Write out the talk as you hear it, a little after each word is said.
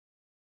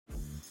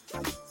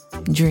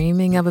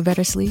Dreaming of a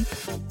better sleep?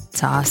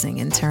 Tossing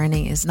and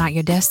turning is not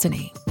your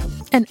destiny.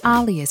 And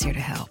Ollie is here to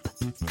help.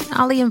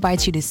 Ollie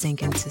invites you to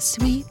sink into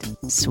sweet,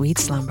 sweet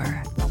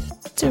slumber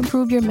to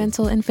improve your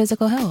mental and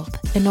physical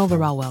health and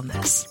overall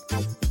wellness.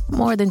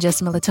 More than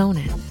just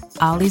melatonin,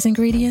 Ollie's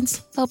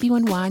ingredients help you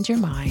unwind your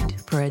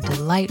mind for a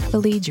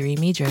delightfully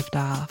dreamy drift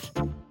off.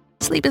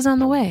 Sleep is on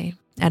the way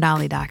at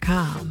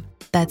Ollie.com.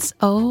 That's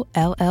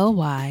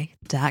OLLY.com.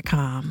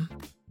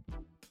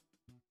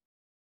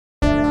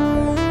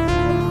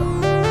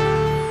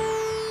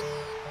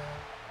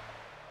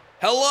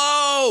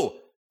 Hello?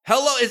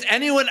 Hello? Is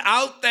anyone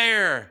out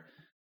there?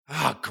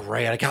 Oh,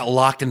 great. I got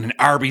locked in an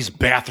Arby's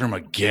bathroom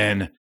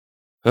again.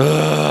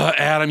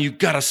 Adam, you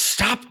gotta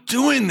stop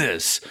doing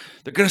this.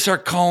 They're gonna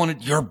start calling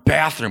it your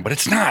bathroom, but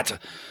it's not.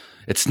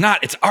 It's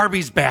not. It's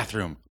Arby's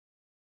bathroom.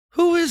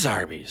 Who is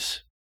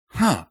Arby's?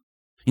 Huh.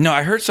 You know,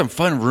 I heard some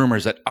fun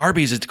rumors that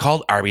Arby's is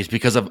called Arby's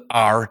because of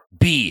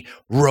RB,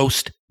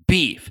 roast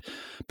beef.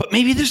 But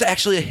maybe there's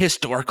actually a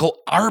historical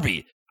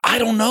Arby. I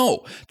don't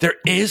know. There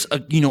is a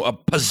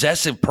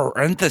possessive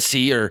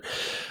parenthesis or,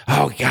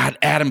 oh God,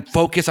 Adam,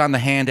 focus on the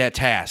hand at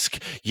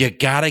task. You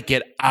gotta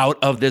get out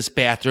of this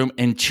bathroom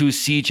and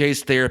choose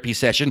CJ's therapy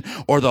session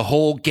or the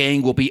whole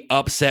gang will be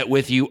upset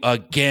with you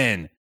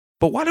again.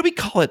 But why do we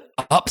call it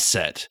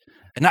upset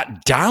and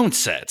not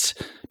downsets?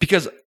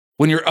 Because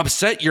when you're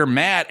upset, you're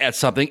mad at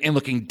something and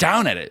looking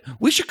down at it.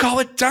 We should call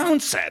it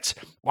downsets.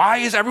 Why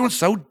is everyone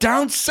so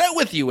downset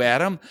with you,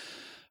 Adam?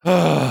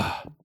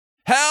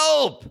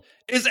 Help!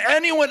 Is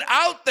anyone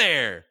out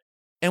there?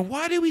 And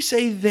why do we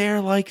say there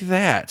like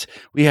that?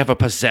 We have a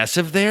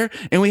possessive there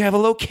and we have a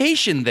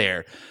location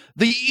there.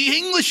 The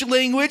English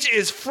language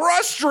is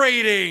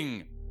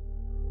frustrating.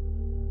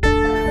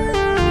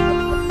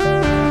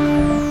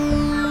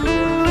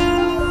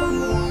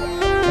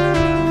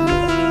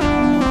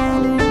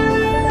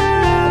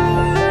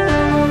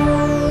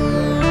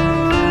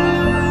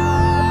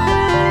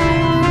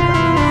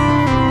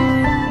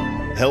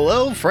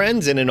 Hello,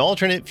 friends in an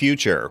alternate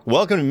future.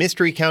 Welcome to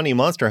Mystery County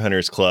Monster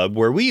Hunters Club,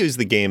 where we use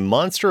the game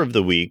Monster of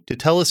the Week to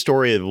tell a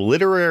story of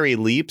literary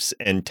leaps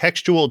and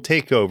textual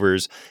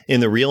takeovers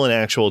in the real and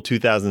actual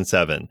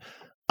 2007.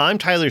 I'm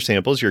Tyler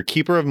Samples, your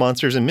keeper of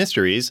monsters and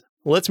mysteries.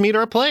 Let's meet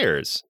our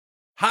players.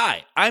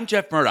 Hi, I'm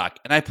Jeff Murdoch,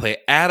 and I play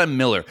Adam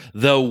Miller,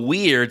 the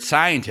weird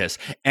scientist,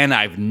 and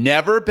I've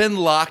never been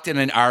locked in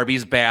an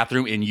Arby's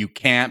bathroom, and you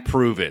can't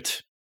prove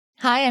it.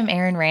 Hi, I'm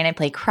Erin Rain. I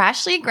play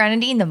Crashly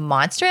Grenadine the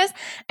Monstrous.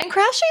 And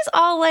Crashly's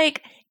all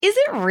like, is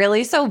it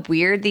really so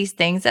weird, these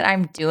things that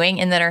I'm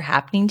doing and that are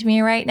happening to me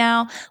right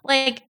now?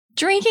 Like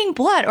drinking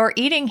blood or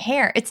eating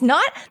hair. It's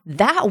not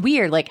that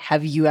weird. Like,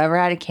 have you ever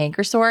had a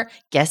canker sore?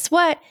 Guess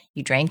what?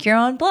 You drank your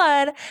own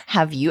blood.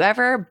 Have you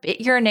ever bit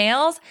your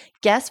nails?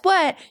 Guess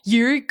what?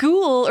 You're a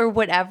ghoul or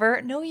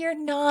whatever. No, you're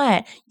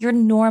not. You're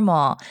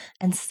normal.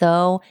 And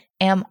so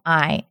am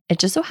I. It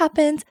just so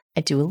happens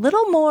I do a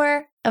little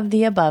more of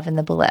the above and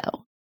the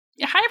below.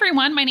 Hi,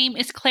 everyone. My name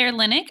is Claire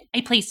Linick.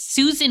 I play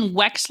Susan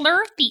Wexler,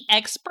 the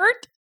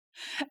expert.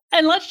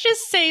 And let's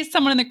just say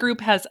someone in the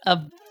group has a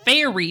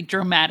very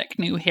dramatic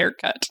new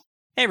haircut.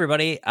 Hey,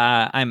 everybody.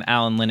 I'm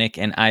Alan Linick,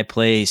 and I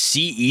play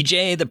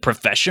CEJ, the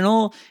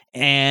professional.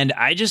 And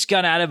I just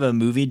got out of a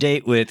movie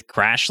date with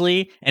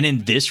Crashly. And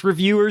in this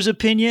reviewer's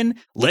opinion,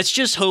 let's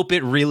just hope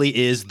it really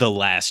is the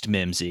last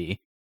Mimsy.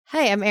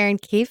 Hi, I'm Erin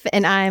Keefe,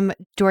 and I'm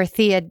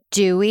Dorothea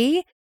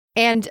Dewey.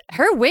 And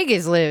her wig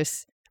is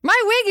loose.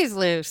 My wig is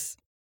loose.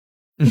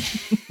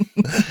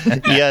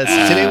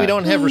 Yes, today we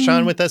don't have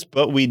Rashawn with us,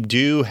 but we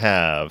do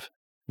have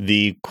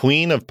the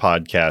queen of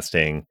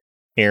podcasting,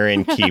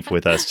 Erin Keefe,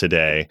 with us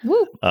today.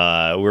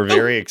 We're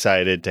very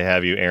excited to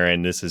have you,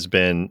 Erin. This has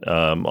been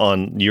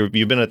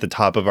you've been at the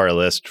top of our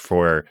list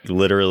for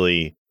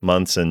literally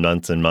months and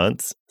months and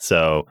months.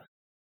 So,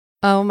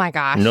 oh my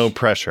gosh, no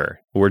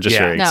pressure. We're just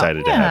very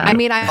excited to have you. I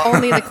mean, I'm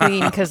only the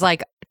queen because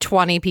like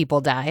 20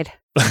 people died.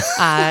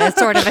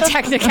 Sort of a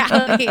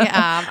technicality.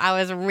 I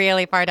was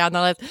really far down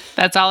the list.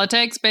 That's all it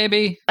takes,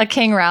 baby. A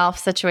King Ralph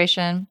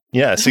situation.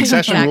 Yeah,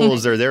 succession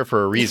rules are there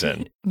for a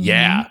reason.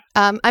 Yeah.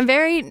 I'm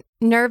very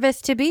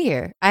nervous to be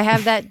here. I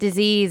have that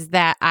disease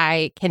that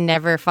I can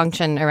never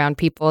function around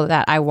people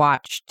that I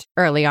watched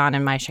early on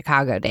in my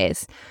Chicago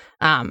days.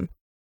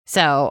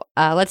 So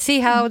let's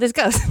see how this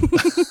goes.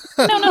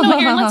 No,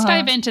 Erin, let's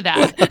dive into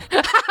that.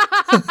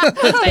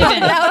 Let's dive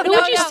in. Who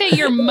would you say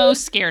you're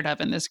most scared of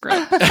in this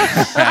group?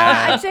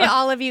 I'd say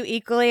all of you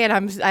equally,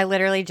 and I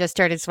literally just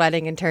started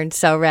sweating and turned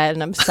so red,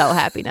 and I'm so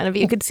happy none of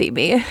you could see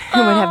me. I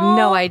would have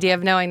no idea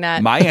of knowing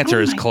that. My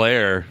answer is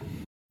Claire.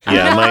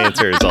 Yeah, my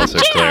answer is also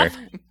Claire.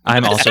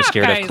 I'm also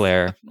scared of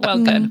Claire.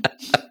 Well, good.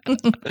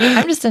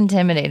 I'm just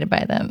intimidated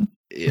by them.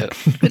 Yeah.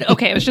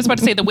 Okay, I was just about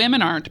to say the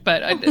women aren't,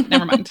 but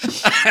never mind.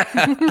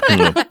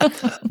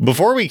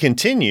 Before we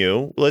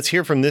continue, let's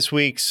hear from this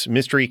week's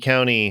Mystery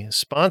County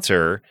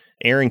sponsor,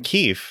 Erin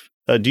Keefe.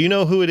 Do you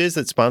know who it is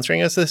that's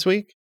sponsoring us this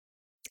week?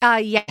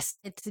 Yes,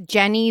 it's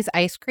Jenny's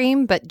Ice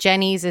Cream, but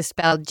Jenny's is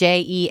spelled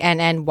Jennys,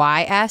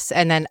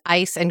 and then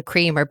ice and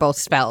cream are both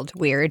spelled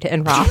weird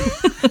and wrong.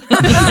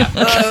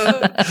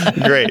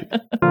 Great.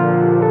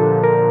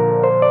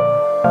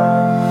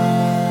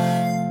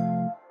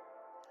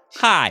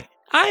 Hi,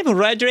 I'm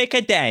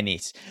Roderick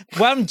Dennis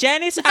from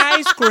Jenny's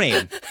Ice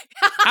Cream.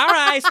 Our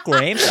ice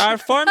creams are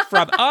formed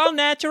from all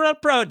natural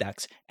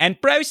products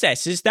and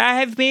processes that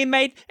have been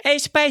made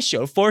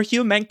special for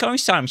human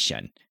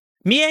consumption.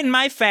 Me and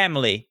my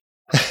family.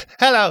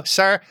 Hello,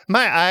 sir.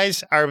 My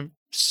eyes are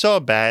so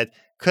bad.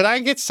 Could I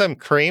get some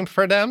cream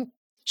for them?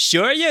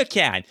 Sure you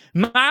can.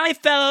 My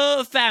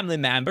fellow family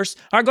members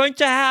are going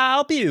to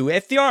help you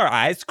with your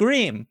ice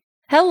cream.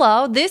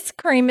 Hello, this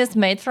cream is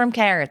made from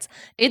carrots.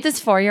 It is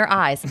for your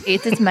eyes.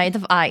 It is made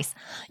of ice.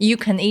 You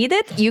can eat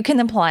it, you can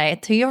apply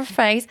it to your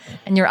face,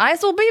 and your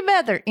eyes will be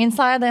better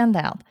inside and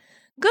out.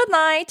 Good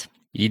night.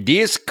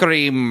 This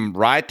cream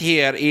right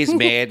here is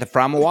made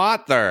from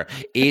water.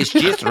 It's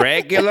just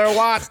regular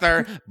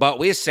water, but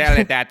we sell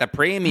it at a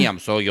premium,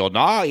 so you'll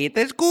know it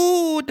is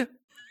good.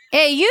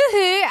 Hey,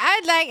 yoo-hoo,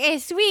 I'd like a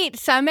sweet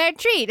summer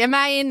treat. Am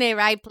I in the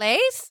right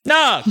place?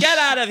 No, get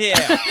out of here.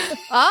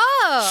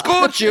 Oh.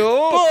 Scoot you!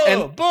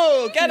 Boo,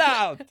 boo, get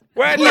out.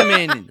 Wait a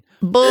minute.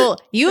 Boo,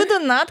 you do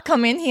not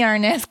come in here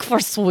and ask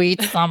for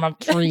sweet summer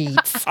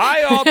treats.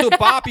 I ought to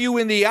pop you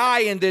in the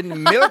eye and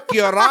then milk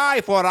your eye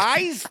for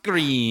ice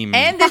cream.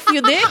 And if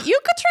you did, you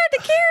could try the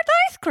carrot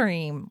ice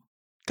cream.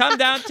 Come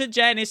down to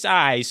Jenny's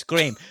Ice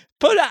Cream.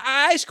 Put the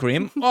ice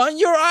cream on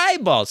your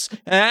eyeballs.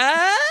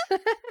 Huh?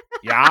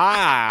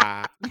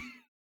 Yeah.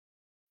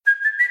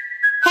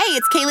 Hey,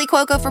 it's Kaylee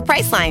Cuoco for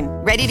Priceline.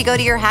 Ready to go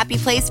to your happy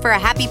place for a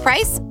happy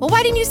price? Well,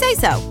 why didn't you say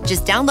so?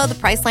 Just download the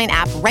Priceline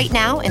app right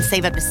now and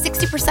save up to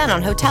 60%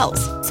 on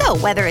hotels. So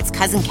whether it's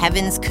Cousin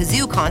Kevin's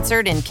Kazoo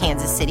Concert in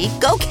Kansas City,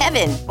 go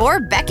Kevin, or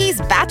Becky's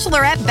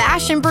Bachelorette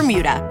Bash in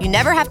Bermuda, you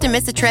never have to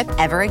miss a trip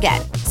ever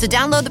again. So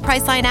download the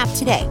Priceline app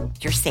today.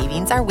 Your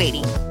savings are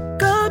waiting.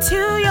 Go to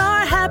your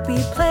happy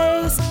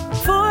place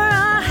for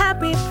a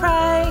happy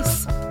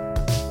price.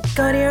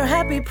 Go to your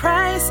happy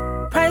price,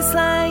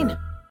 Priceline.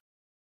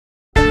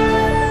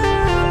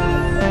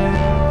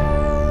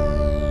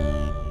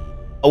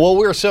 Well,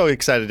 we're so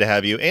excited to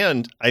have you.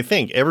 And I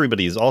think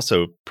everybody is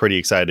also pretty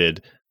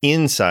excited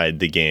inside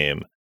the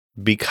game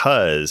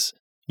because,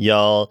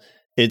 y'all,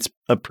 it's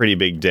a pretty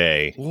big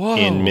day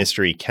in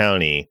Mystery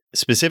County,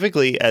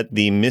 specifically at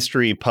the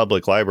Mystery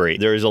Public Library.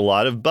 There is a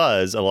lot of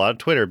buzz, a lot of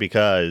Twitter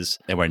because...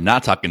 And we're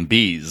not talking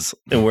bees.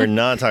 And we're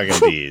not talking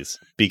bees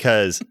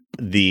because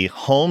the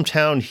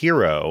hometown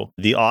hero,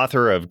 the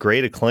author of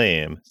great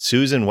acclaim,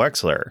 Susan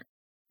Wexler,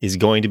 is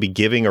going to be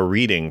giving a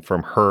reading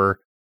from her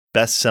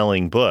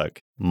best-selling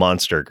book,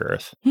 Monster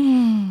Girth.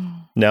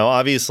 Now,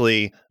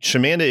 obviously,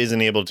 Shamanda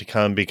isn't able to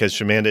come because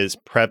Shamanda is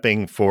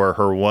prepping for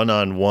her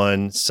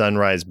one-on-one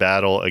sunrise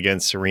battle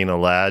against Serena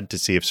Ladd to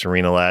see if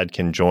Serena Ladd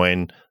can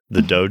join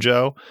the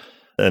dojo.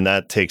 And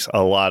that takes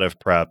a lot of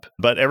prep.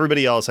 But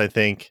everybody else, I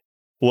think,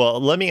 well,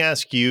 let me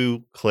ask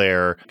you,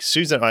 Claire.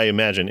 Susan, I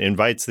imagine,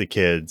 invites the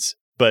kids,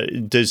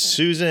 but does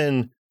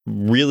Susan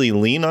really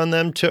lean on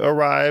them to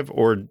arrive,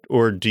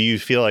 or do you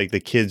feel like the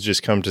kids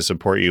just come to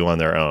support you on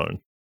their own?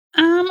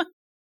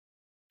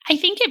 I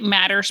think it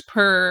matters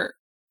per.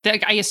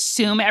 I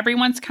assume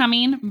everyone's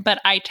coming, but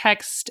I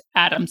text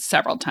Adam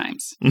several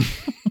times.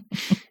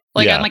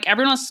 Yeah. I'm like,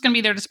 everyone else is going to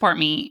be there to support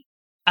me.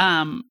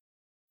 I'm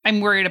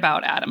worried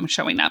about Adam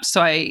showing up,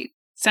 so I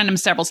send him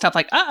several stuff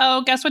like,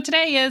 guess what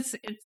today is?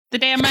 It's the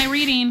day of my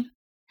reading.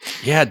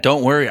 Yeah,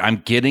 don't worry.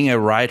 I'm getting a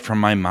ride from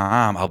my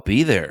mom. I'll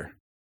be there.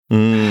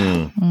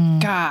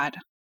 God,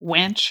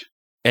 wench.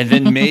 And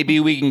then maybe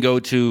we can go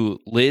to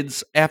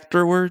Lids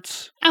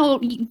afterwards. Oh,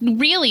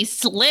 really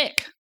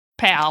slick,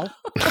 pal.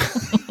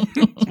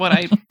 That's what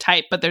I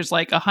type, but there's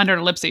like 100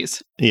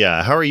 ellipses.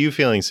 Yeah. How are you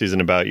feeling, Susan,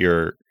 about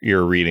your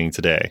reading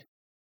today?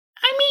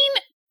 I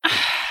mean,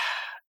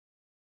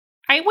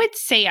 I would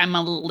say I'm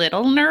a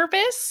little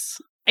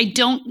nervous. I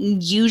don't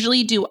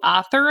usually do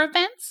author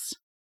events.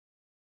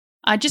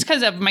 Just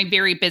because of my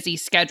very busy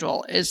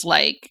schedule is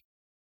like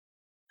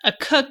a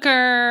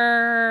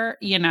cooker,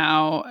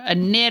 a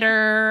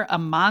knitter, a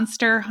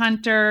monster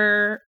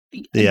hunter.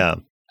 Yeah.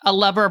 A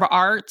lover of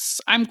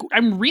arts. I'm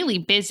really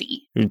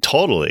busy.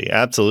 Totally.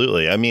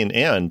 Absolutely. I mean,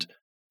 and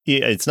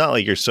it's not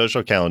like your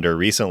social calendar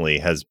recently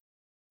has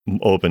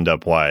opened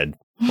up wide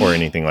or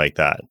anything like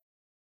that.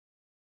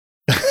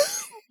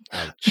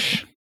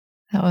 Ouch.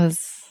 That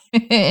was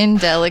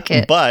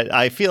indelicate. But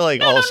I feel like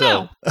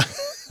No.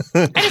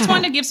 I just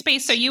wanted to give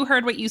space so you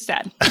heard what you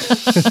said.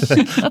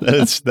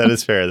 That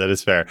is fair. That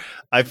is fair.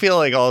 I feel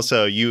like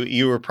also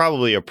you were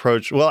probably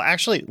approached. Well,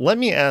 actually, let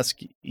me ask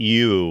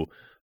you,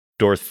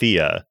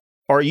 Dorothea,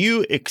 are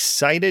you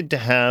excited to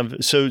have...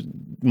 So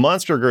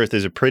Monster Girth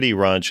is a pretty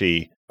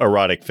raunchy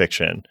erotic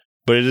fiction,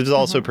 but it is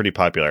also pretty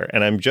popular.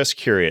 And I'm just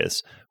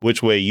curious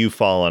which way you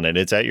fall on it.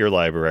 It's at your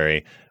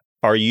library.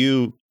 Are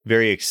you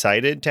very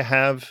excited to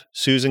have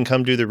Susan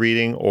come do the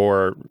reading,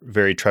 or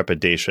very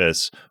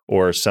trepidatious,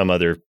 or some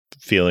other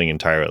feeling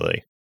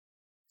entirely?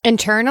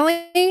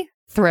 Internally,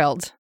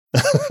 thrilled.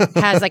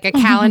 Has like a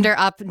calendar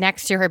up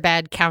next to her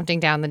bed, counting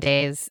down the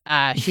days.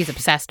 She's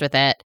obsessed with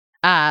it.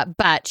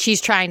 But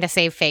she's trying to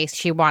save face.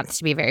 She wants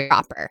to be very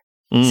proper.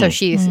 So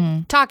she's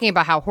talking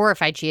about how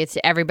horrified she is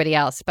to everybody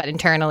else, but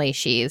internally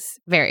she's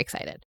very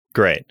excited.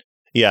 Great.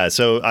 Yeah,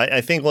 so I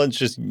think let's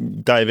just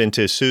dive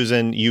into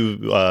Susan.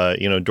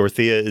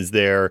 Dorothea is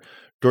there.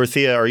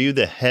 Dorothea, are you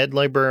the head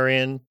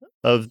librarian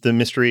of the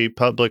Mystery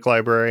Public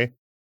Library?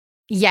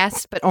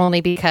 Yes, but only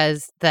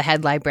because the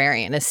head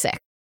librarian is sick.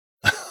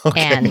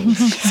 Okay. And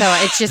so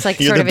it's just like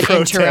You're sort of the an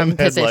pro tem interim head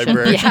position.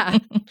 librarian. Yeah.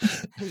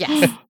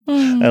 Yes.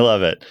 I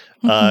love it.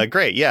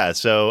 Great. Yeah.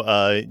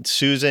 So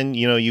Susan,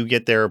 you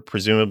get there,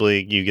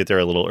 presumably you get there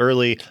a little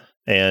early,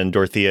 and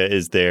Dorothea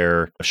is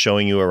there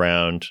showing you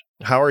around.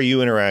 How are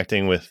you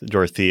interacting with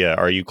Dorothea?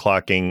 Are you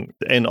clocking?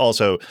 And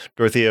also,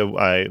 Dorothea,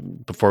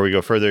 before we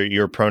go further,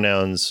 your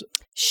pronouns?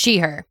 She,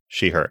 her.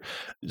 She, her.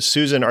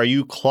 Susan, are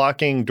you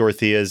clocking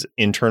Dorothea's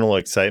internal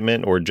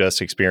excitement or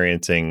just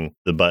experiencing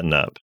the button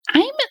up?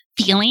 I'm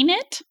feeling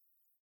it.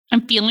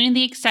 I'm feeling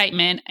the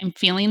excitement. I'm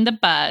feeling the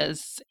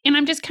buzz. And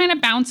I'm just kind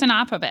of bouncing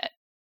off of it.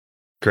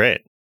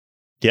 Great.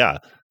 Yeah.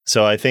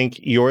 So I think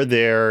you're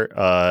there.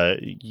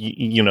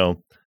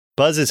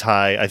 Buzz is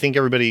high. I think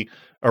everybody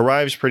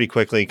arrives pretty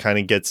quickly, kind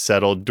of gets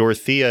settled.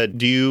 Dorothea,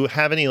 do you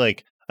have any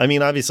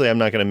obviously I'm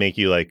not going to make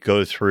you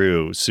go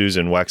through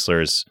Susan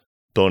Wexler's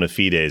bona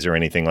fides or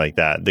anything like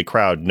that. The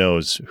crowd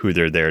knows who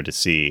they're there to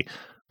see.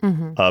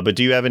 Mm-hmm. But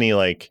do you have any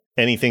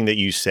anything that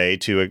you say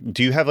do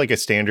you have a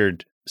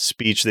standard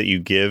speech that you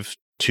give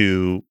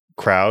to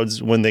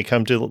crowds when they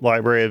come to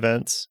library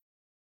events?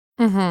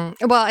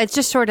 Mm-hmm. Well, it's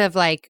just sort of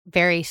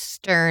very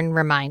stern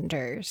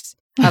reminders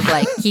of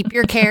keep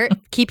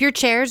your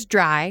chairs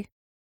dry.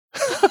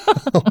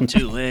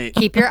 Too late.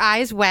 Keep your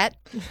eyes wet.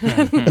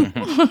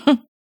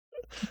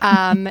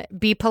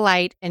 Be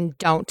polite and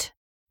don't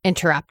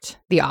interrupt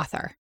the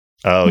author.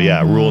 Oh,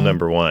 yeah. Rule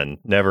number 1,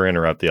 never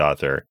interrupt the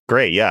author.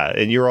 Great. Yeah.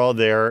 And you're all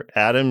there.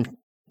 Adam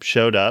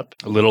showed up.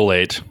 A little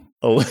late.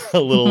 A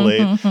little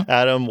late.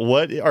 Adam,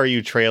 what are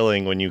you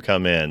trailing when you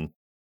come in?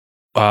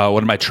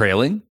 What am I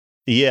trailing?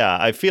 Yeah.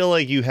 I feel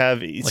like you have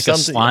something. A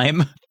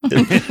slime?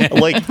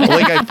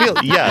 I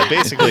feel, yeah,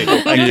 basically.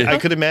 I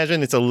could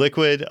imagine it's a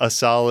liquid, a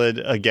solid,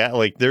 a gas.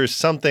 There's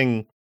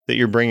something that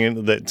you're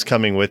bringing that's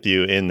coming with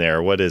you in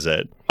there. What is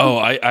it? Oh,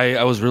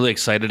 I was really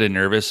excited and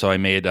nervous, so I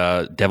made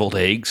deviled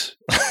eggs.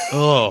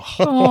 Oh,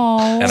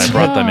 and I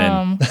brought them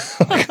in.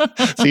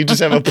 So you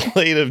just have a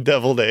plate of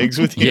deviled eggs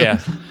with you?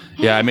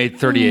 Yeah, I made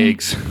 30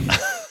 eggs.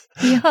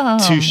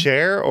 To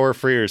share or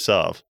for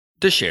yourself?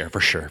 To share, for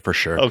sure.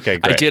 Okay,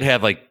 great. I did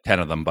have 10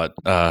 of them, but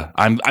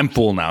I'm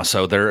full now,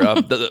 so they're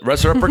the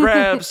rest are up for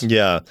grabs.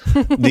 Yeah.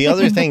 The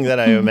other thing that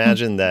I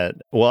imagine I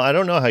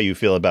don't know how you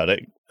feel about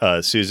it,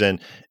 Susan,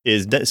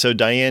 is so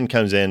Diane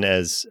comes in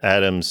as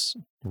Adam's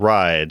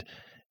ride,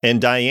 and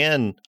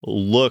Diane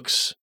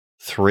looks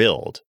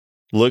thrilled,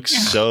 looks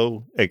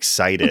so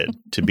excited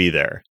to be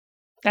there.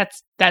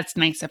 That's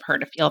nice of her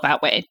to feel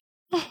that way.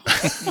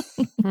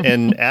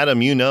 And Adam,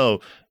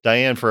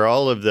 Diane, for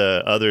all of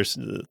the others,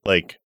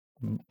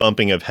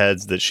 bumping of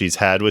heads that she's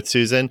had with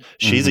Susan,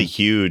 she's a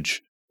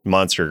huge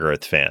Monster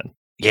Girth fan.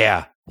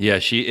 Yeah.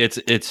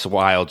 It's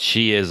wild.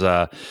 She is.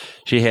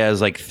 She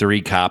has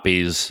 3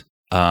 copies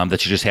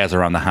that she just has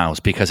around the house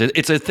because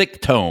it's a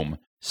thick tome,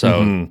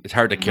 so it's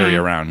hard to carry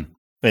around.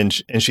 And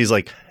she's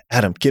like,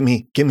 Adam, give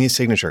me a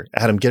signature.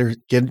 Adam, get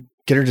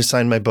her to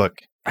sign my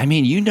book. I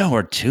mean, you know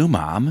her too,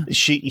 Mom.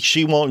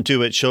 She won't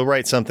do it. She'll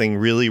write something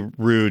really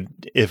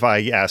rude if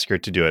I ask her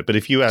to do it. But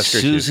if you ask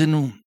her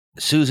to.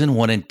 Susan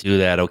wouldn't do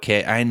that,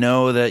 okay? I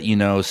know that,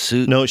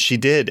 No, she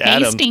did, Hey,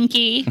 Adam.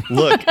 Stinky.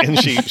 Look, and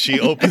she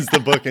opens the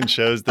book and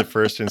shows the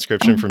first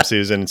inscription from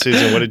Susan.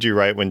 Susan, what did you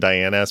write when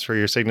Diane asked for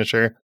your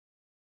signature?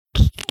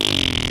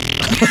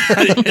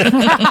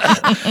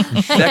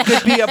 That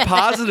could be a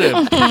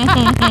positive.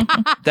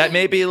 That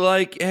may be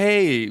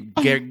hey,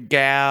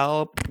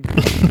 gal.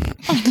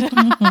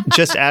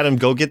 Just, Adam,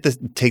 go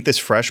take this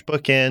fresh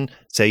book in,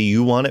 say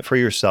you want it for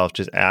yourself,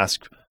 just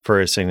ask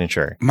for a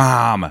signature.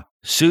 Mom,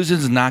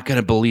 Susan's not going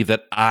to believe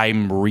that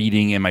I'm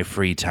reading in my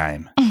free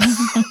time.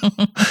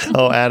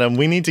 Oh, Adam,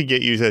 we need to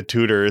get you a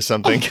tutor or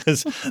something,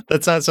 because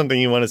that's not something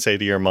you want to say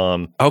to your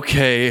mom.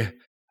 Okay.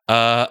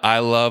 I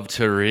love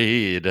to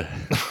read.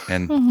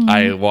 And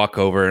I walk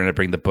over and I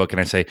bring the book and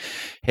I say,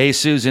 hey,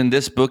 Susan,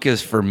 this book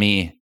is for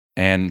me.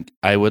 And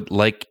I would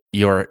like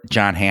your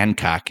John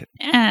Hancock.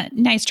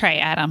 Nice try,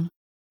 Adam.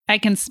 I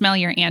can smell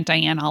your Aunt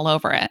Diane all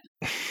over it.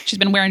 She's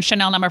been wearing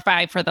Chanel No.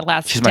 5 for the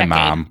last She's decade.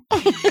 my mom.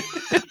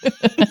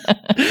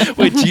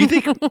 Wait, do you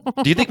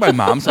think my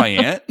mom's my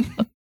aunt?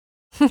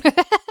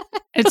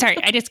 Sorry,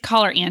 I just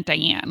call her Aunt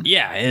Diane.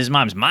 Yeah, his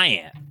mom's my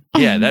aunt.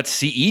 Yeah, that's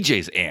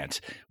CEJ's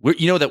aunt.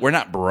 We're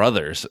not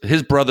brothers.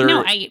 His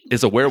brother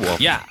is a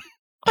werewolf. Yeah.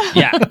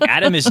 Yeah,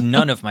 Adam is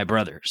none of my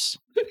brothers.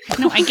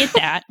 No, I get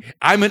that.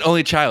 I'm an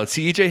only child.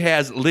 CEJ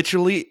has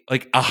literally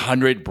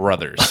 100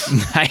 brothers.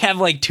 I have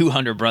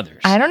 200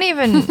 brothers. I don't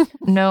even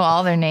know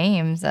all their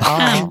names at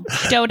all.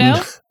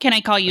 Dodo? Can I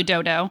call you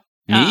Dodo?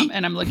 Me?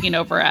 And I'm looking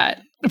over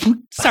at...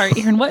 Sorry,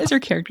 Aaron, what is her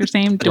character's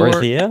name?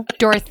 Dorothea?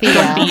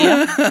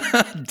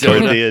 Dorothea.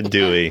 Dorothea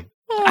Dewey.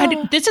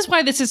 This is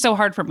why this is so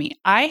hard for me.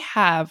 I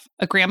have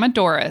a Grandma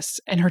Doris,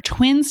 and her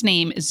twin's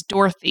name is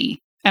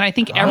Dorothy. And I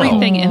think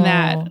everything in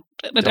that,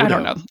 I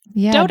don't know.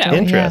 Yeah, Dodo.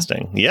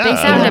 Interesting. Yeah. They I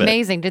sound love it.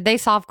 amazing. Did they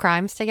solve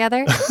crimes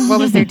together? What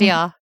was their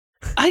deal?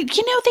 They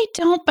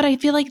don't, but I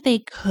feel like they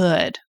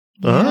could.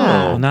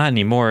 Well, not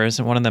anymore.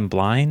 Isn't one of them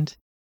blind?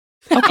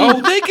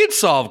 Oh, they can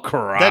solve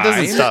crime. That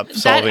doesn't stop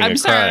solving I'm a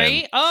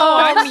sorry. crime. Oh,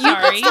 I'm you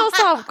sorry. could still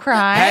solve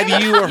crime.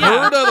 Have you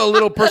heard of a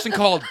little person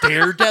called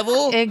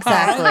Daredevil?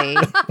 Exactly.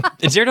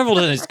 Daredevil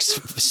doesn't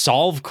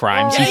solve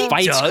crimes. Yeah, he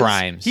fights does.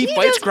 crimes. He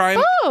fights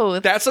crime.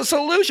 Both. That's a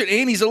solution,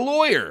 and he's a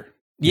lawyer.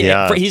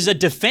 Yeah. He's a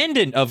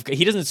defendant of.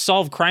 He doesn't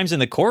solve crimes in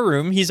the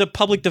courtroom. He's a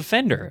public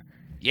defender.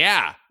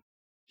 Yeah,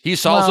 he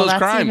solves those that's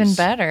crimes. even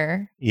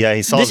better. Yeah,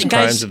 he solves This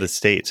crimes guy's- of the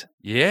state.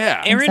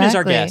 Yeah. Aaron is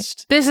our Exactly.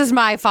 guest. This is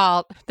my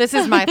fault. This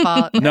is my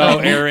fault. No,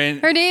 Aaron.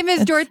 Her name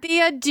is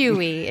Dorothea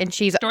Dewey, and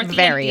she's Dorothea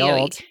very Dewey.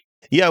 old.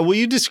 Yeah, will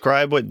you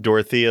describe what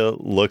Dorothea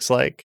looks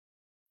like?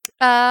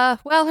 Well,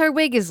 her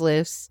wig is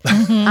loose.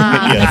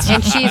 Yes.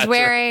 And she's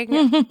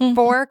wearing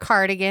 4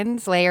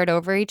 cardigans layered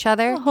over each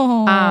other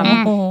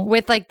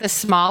with like the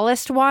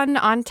smallest one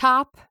on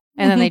top.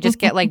 And then they just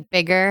get like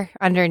bigger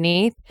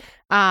underneath.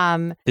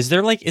 Is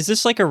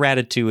this like a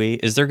Ratatouille?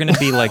 Is there going to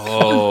be like?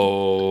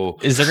 Oh,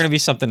 Is there going to be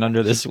something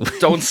under this?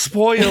 don't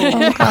spoil.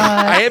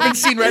 I haven't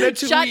seen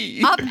Ratatouille.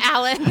 Shut up,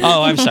 Alan.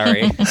 Oh, I'm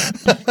sorry.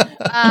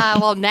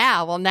 Well,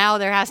 now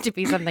there has to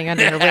be something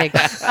under her wig.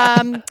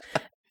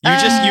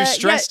 You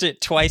stressed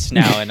it twice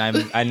now, and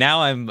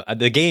I'm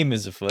the game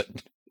is afoot.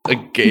 The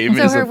game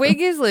So is her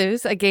wig is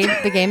loose. The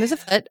game is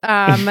afoot.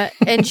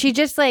 And she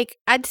just like,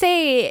 I'd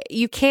say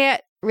you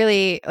can't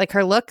really, like,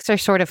 her looks are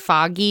sort of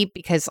foggy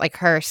because like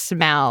her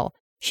smell,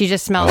 she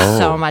just smells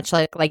so much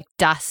like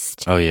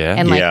dust Oh yeah.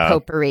 and like Yeah.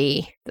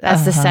 potpourri.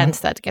 That's the sense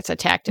that gets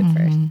attacked at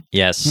first.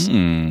 Yes.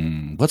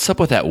 What's up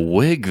with that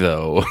wig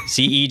though?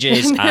 See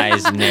EJ's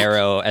eyes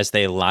narrow as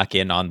they lock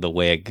in on the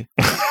wig.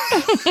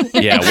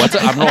 Yeah.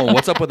 I'm rolling.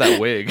 What's up with that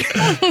wig?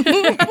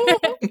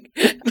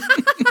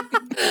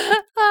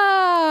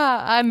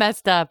 I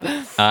messed up.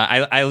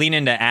 I lean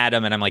into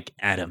Adam and I'm like,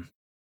 Adam,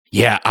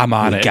 Yeah, I'm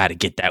on we it. got to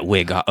get that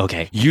wig off.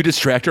 Okay. You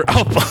distract her.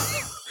 I'll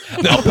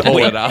pull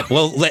it out.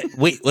 Well,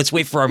 let's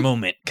wait for our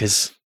moment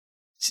because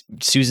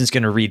Susan's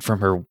going to read from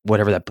her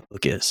whatever that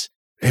book is.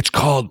 It's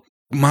called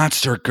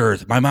Monster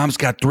Girth. My mom's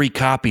got 3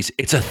 copies.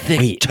 It's a thick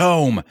Wait,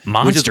 tome. which is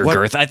Monster what-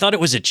 Girth. I thought it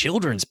was a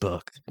children's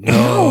book.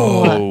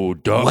 No.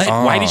 What?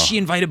 Why did she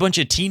invite a bunch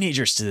of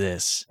teenagers to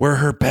this? We're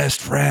her best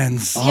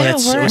friends. Oh,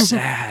 that's so we're-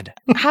 sad.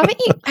 Haven't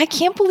you? I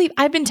can't believe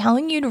I've been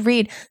telling you to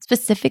read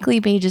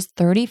specifically pages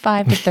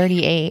 35 to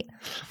 38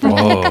 for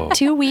Whoa.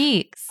 2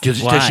 weeks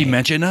Does Why? she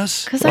mention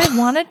us? because I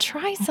want to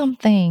try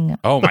something.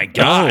 Oh my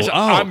gosh.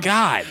 Oh,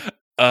 God.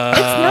 It's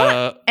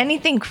not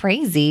anything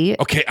crazy.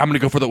 Okay, I'm gonna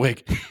go for the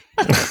wig.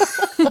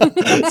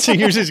 So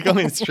you're just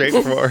going straight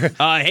for her.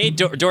 Hey,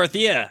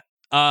 Dorothea.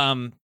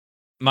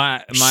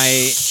 My.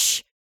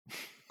 Shh.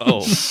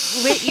 Oh,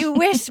 You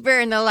whisper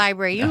in the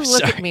library. You I'm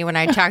look sorry. at me when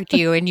I talk to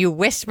you, and you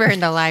whisper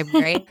in the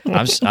library.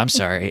 I'm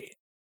sorry.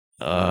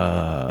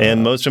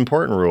 And most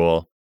important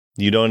rule,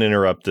 you don't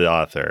interrupt the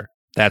author.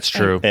 That's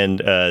true.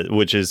 And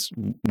which is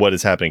what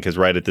is happening, because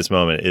right at this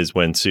moment is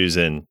when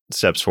Susan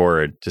steps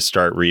forward to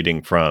start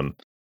reading from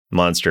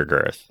Monster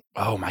Girth.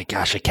 Oh my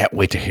gosh, I can't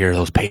wait to hear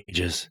those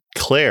pages.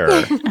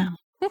 Claire,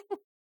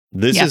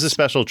 this Yes. is a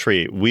special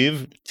treat.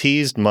 We've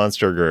teased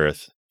Monster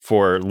Girth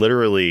for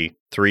literally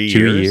 3 years.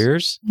 2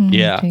 years?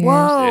 Yeah.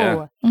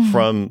 Whoa.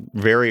 From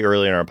very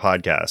early in our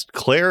podcast.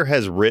 Claire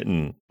has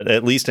written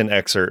at least an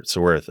excerpt's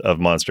worth of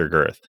Monster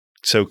Girth.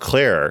 So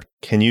Claire,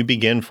 can you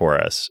begin for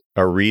us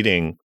a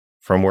reading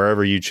from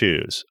wherever you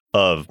choose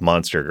of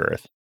Monster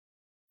Girth?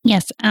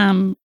 Yes.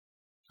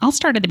 I'll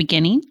start at the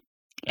beginning,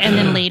 and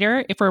then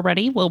later, if we're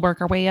ready, we'll work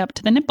our way up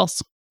to the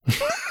nipples.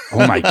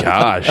 Oh my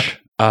gosh.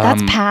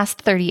 That's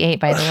past 38,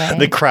 by the way.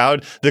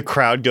 The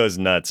crowd goes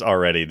nuts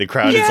already. The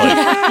crowd is like,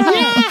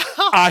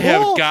 I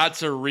have got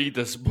to read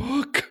this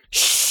book.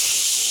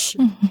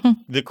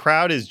 the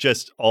crowd is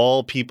just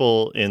all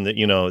people in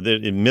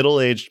the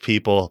middle-aged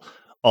people,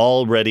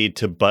 all ready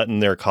to button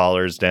their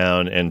collars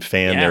down and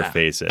fan their Yeah.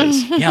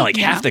 faces. Yeah, like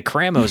Yeah. half the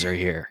Cramos are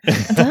here.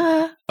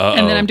 Duh.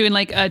 And then I'm doing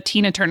like a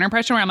Tina Turner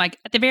impression where I'm like,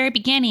 at the very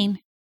beginning,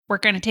 we're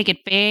going to take it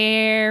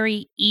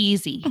very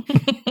easy.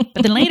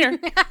 But then later,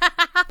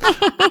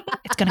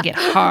 it's going to get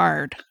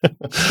hard.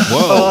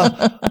 Whoa.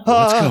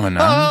 What's going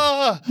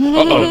on?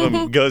 One of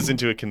them goes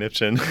into a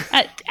conniption.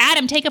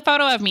 Adam, take a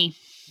photo of me.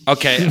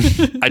 Okay.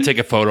 I take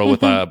a photo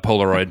with a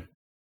Polaroid.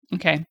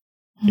 Okay.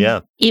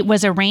 Yeah. It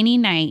was a rainy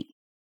night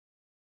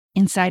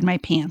inside my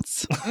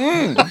pants.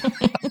 When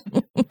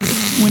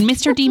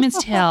Mr. Demon's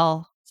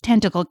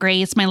tentacle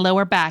grazed my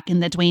lower back in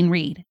the Dwayne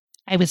Reed,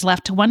 I was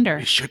left to wonder,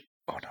 We should.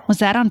 Oh no. was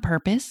that on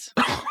purpose?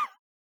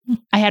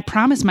 I had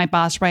promised my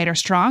boss, Ryder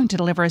Strong, to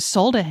deliver his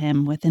soul to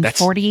him within That's-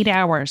 48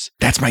 hours.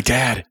 That's my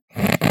dad.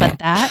 But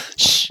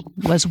that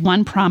was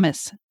one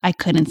promise I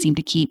couldn't seem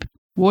to keep.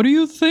 What do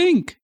you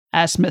think?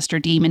 Asked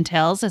Mr. Demon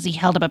Tells as he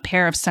held up a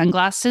pair of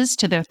sunglasses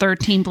to their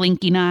 13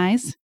 blinking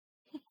eyes.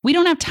 We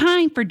don't have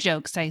time for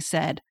jokes, I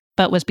said,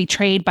 but was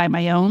betrayed by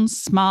my own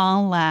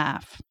small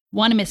laugh.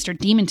 One of Mr.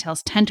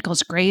 Demon-Tail's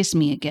tentacles grazed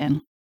me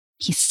again.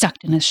 He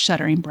sucked in his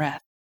shuddering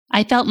breath.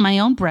 I felt my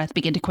own breath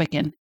begin to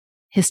quicken.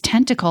 His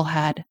tentacle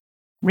had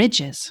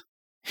ridges.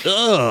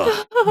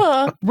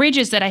 Ugh.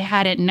 Ridges that I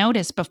hadn't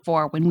noticed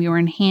before when we were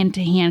in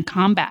hand-to-hand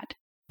combat.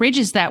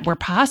 Ridges that were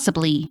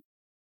possibly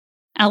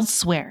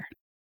elsewhere.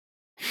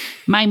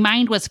 My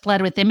mind was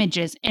flooded with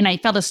images, and I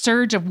felt a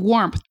surge of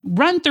warmth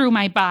run through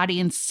my body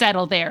and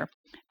settle there.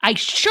 I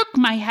shook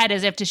my head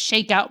as if to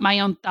shake out my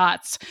own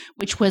thoughts,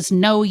 which was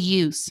no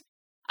use.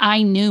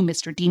 I knew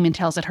Mr.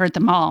 Demon-Tails had heard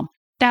them all.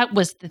 That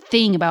was the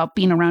thing about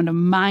being around a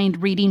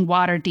mind-reading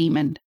water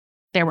demon.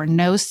 There were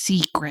no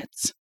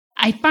secrets.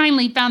 I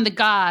finally found the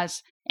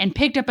gauze and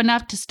picked up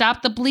enough to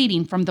stop the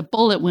bleeding from the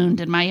bullet wound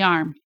in my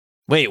arm.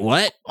 Wait,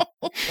 what?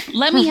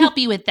 Let me help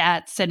you with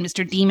that, said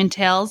Mr.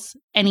 Demon-Tails,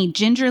 and he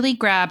gingerly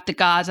grabbed the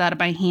gauze out of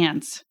my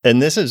hands.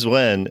 And this is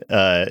when,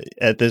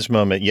 at this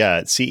moment,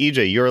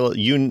 CEJ,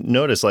 you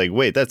notice, like,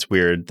 wait, that's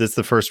weird. This is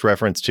the first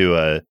reference to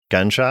a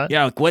gunshot.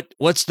 Yeah,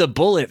 what's the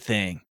bullet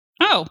thing?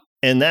 Oh.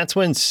 And that's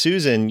when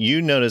Susan,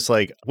 you notice,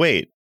 like,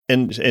 wait,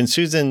 and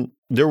Susan,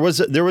 there was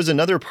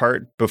another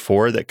part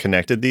before that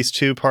connected these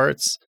two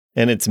parts,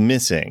 and it's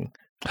missing.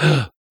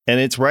 And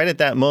it's right at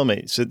that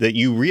moment so that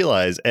you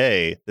realize,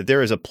 A, that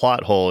there is a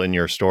plot hole in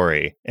your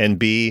story, and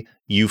B,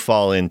 you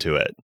fall into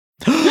it.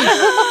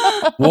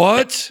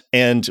 What?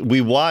 And we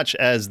watch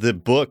as the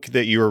book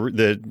that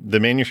the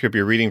manuscript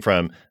you're reading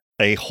from,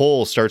 a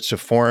hole starts to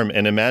form,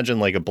 and imagine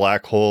like a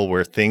black hole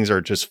where things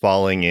are just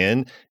falling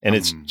in, and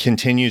it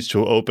continues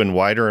to open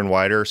wider and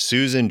wider.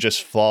 Susan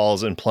just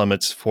falls and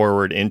plummets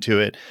forward into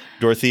it.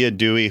 Dorothea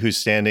Dewey, who's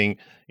standing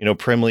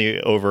primly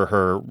over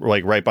her,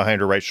 like right behind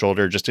her right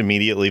shoulder, just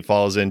immediately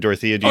falls in.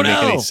 Dorothea, do you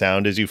make any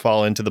sound as you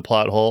fall into the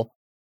plot hole?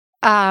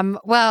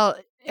 Well,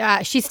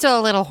 she's still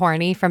a little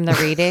horny from the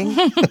reading.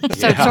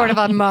 So it's sort of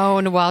a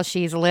moan while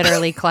she's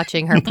literally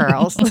clutching her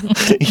pearls.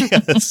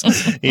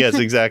 Yes,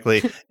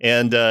 exactly.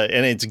 And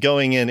it's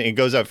going in, it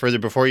goes out further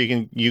before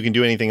you can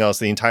do anything else.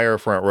 The entire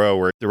front row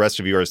where the rest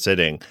of you are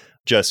sitting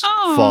just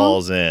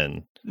falls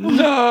in.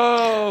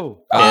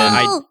 No!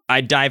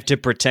 I dive to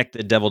protect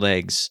the deviled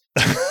eggs.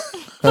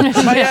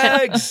 My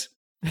eggs!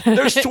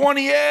 There's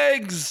 20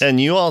 eggs! And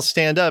you all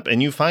stand up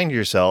and you find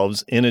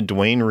yourselves in a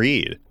Dwayne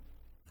Reed.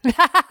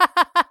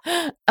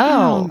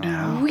 Oh,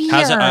 no. Weird.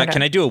 How's it,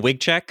 can I do a wig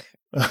check?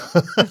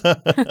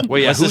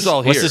 Wait, yeah, who's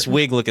all here? What's this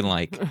wig looking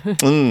like?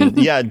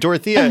 Yeah,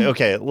 Dorothea.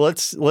 Okay,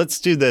 let's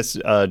do this,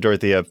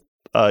 Dorothea.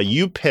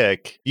 You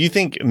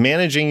think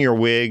managing your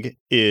wig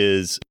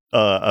is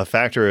a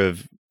factor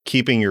of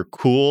keeping your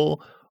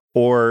cool,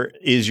 or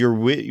is your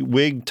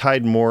wig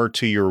tied more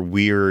to your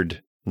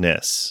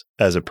weirdness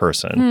as a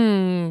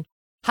person?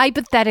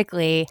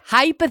 Hypothetically,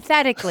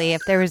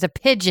 if there was a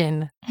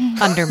pigeon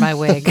under my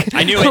wig,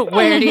 I knew it.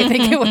 Where do you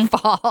think it would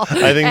fall?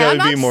 I think that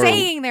would be more. I'm not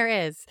saying there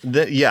is.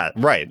 Yeah,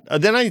 right.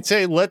 Then I'd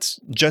say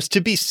just to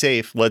be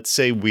safe, let's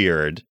say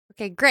weird.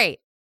 Okay, great.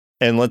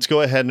 And let's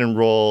go ahead and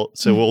roll.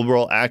 So we'll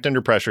roll act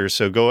under pressure.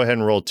 So go ahead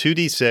and roll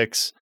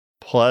 2d6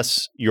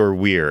 plus your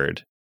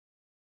weird.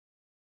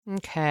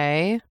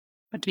 Okay.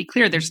 But to be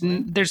clear, there's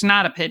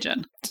not a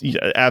pigeon.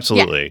 Yeah,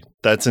 absolutely. Yeah.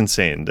 That's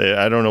insane.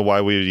 I don't know why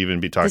we would even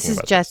be talking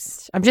about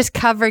this. I'm just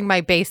covering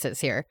my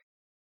bases here.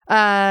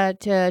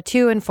 To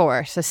 2 and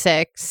 4, so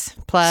 6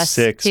 plus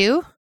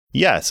 2.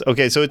 Yes.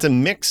 Okay. So it's a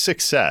mixed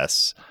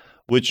success,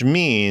 which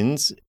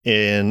means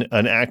in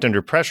an act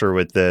under pressure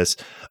with this,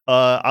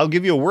 I'll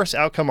give you a worse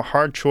outcome, a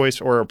hard choice,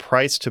 or a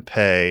price to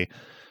pay.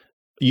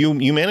 You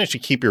manage to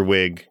keep your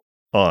wig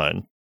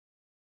on.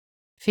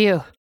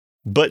 Phew.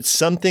 But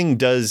something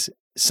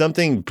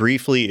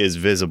briefly is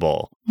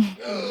visible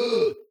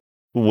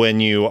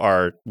when you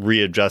are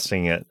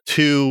readjusting it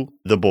to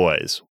the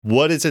boys.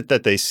 What is it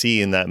that they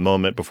see in that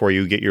moment before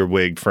you get your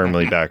wig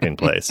firmly back in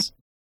place?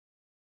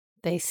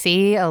 They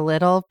see a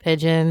little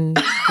pigeon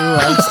who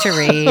loves to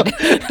read.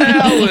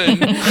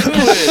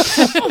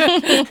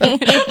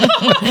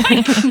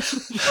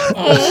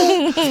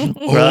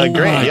 Alan,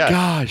 great, my yeah.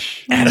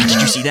 Gosh. Adam,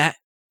 did you see that?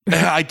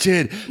 Yeah, I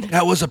did.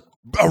 That was a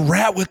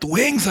rat with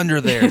wings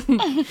under there.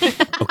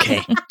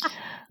 Okay.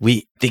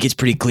 We think it's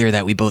pretty clear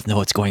that we both know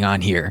what's going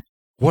on here.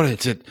 What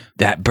is it?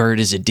 That bird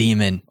is a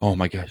demon. Oh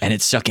my gosh. And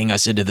it's sucking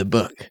us into the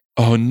book.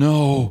 Oh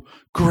no.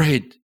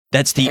 Great.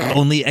 That's the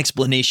only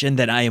explanation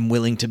that I am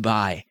willing to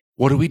buy.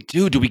 What do we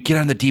do? Do we get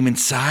on the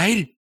demon's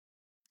side?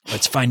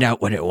 Let's find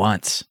out what it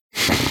wants.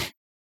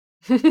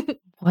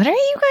 What are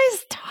you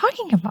guys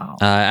talking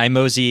about? I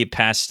mosey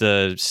past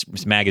the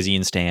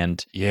magazine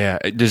stand. Yeah.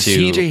 Does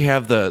CJ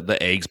have the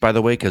eggs, by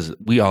the way? Because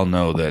we all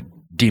know that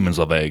demons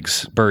love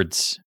eggs.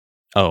 Birds.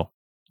 Oh.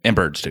 And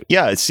birds, too.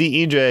 Yeah.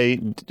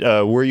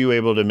 CEJ, were you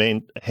able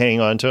to hang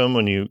on to him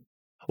when you...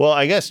 Well,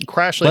 I guess,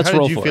 Crashly, how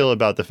did you feel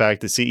about the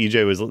fact that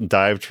CEJ was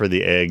dived for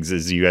the eggs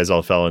as you guys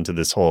all fell into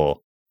this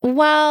hole?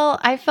 Well,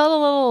 I felt a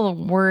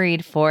little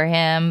worried for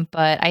him,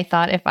 but I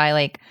thought if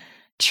I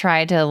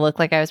tried to look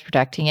like I was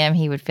protecting him,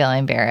 he would feel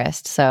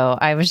embarrassed. So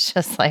I was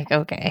just like,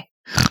 okay.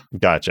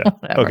 Gotcha.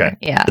 Whatever. Okay.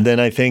 Yeah. Then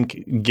I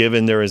think,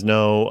 given there is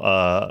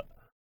no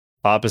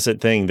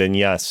opposite thing, then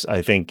yes,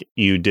 I think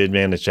you did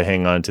manage to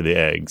hang on to the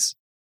eggs.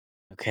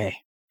 Okay.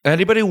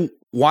 Anybody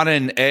want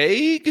an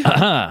egg?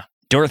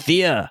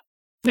 Dorothea.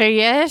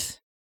 Yes.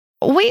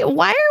 Wait,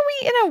 why are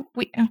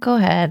we in a... Go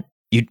ahead.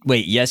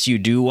 Yes, you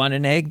do want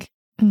an egg?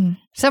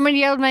 Someone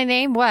yelled my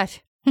name.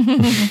 What?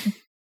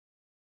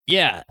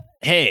 Yeah.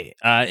 Hey,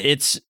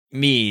 it's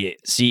me,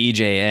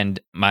 CEJ, and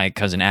my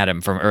cousin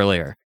Adam from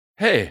earlier.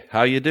 Hey,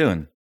 how you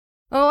doing?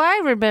 Oh,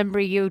 I remember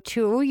you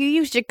two. You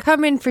used to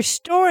come in for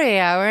story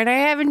hour, and I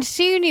haven't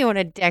seen you in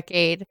a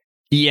decade.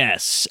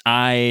 Yes,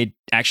 I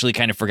actually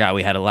kind of forgot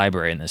we had a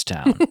library in this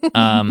town.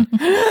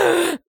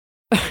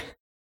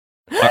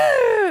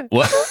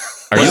 What?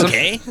 Are you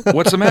okay?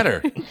 What's the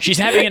matter? She's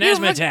having an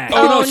asthma attack.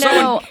 Oh,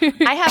 no, no.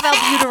 I have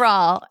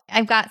albuterol.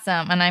 I've got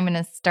some, and I'm going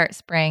to start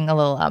spraying a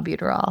little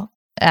albuterol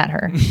at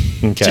her.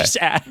 Okay. Just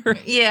at her.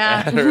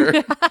 Yeah. At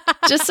her.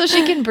 Just so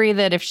she can breathe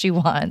it if she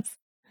wants.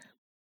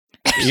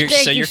 You're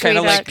kind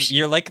of like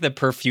you're like the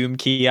perfume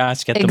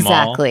kiosk at the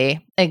mall.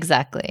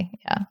 Exactly.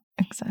 Yeah.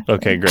 Exactly.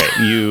 Okay, great.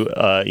 You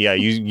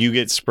you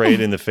get sprayed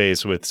in the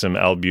face with some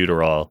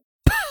albuterol.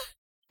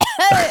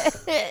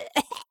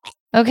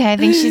 Okay, I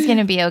think she's going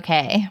to be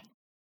okay.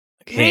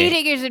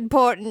 Reading is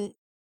important.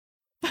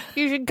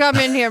 You should come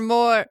in here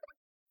more.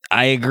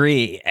 I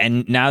agree.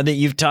 And now that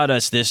you've taught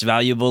us this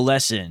valuable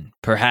lesson,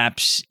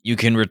 perhaps you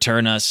can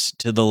return us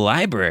to the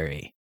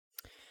library.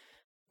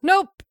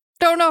 Nope.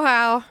 Don't know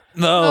how.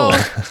 No.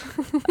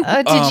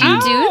 Did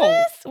you do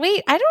this?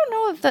 Wait, I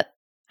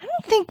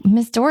don't think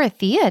Miss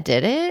Dorothea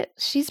did it.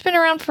 She's been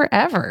around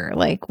forever.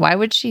 Like, why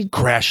would she?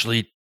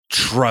 Crashly,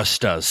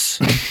 trust us.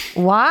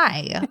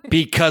 Why?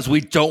 Because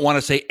we don't want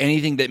to say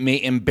anything that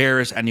may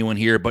embarrass anyone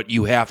here, but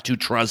you have to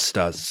trust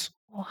us.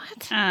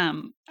 What?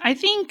 I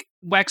think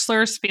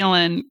Wexler's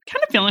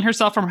feeling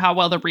herself from how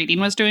well the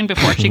reading was doing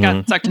before she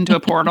got sucked into a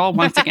portal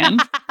once again.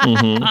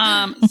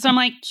 So I'm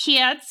like,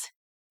 kids,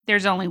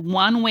 there's only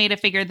one way to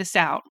figure this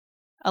out.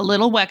 A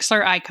little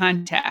Wexler eye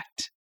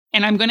contact.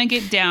 And I'm going to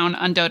get down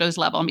on Dodo's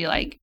level and be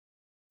like,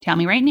 tell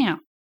me right now,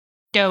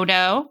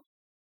 Dodo,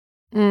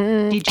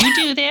 did you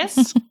do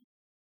this?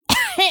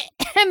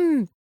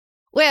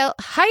 Well,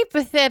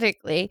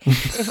 hypothetically,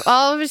 if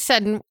all of a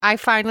sudden I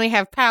finally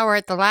have power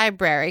at the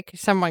library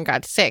because someone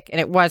got sick and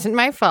it wasn't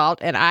my fault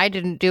and I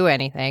didn't do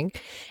anything,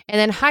 and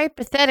then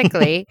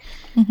hypothetically,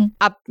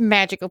 a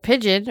magical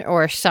pigeon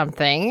or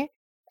something,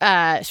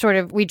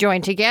 we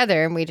joined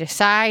together and we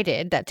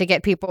decided that to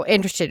get people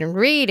interested in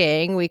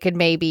reading, we could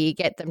maybe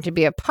get them to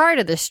be a part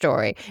of the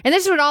story. And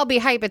this would all be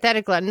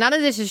hypothetical, and none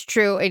of this is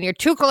true, and you're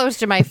too close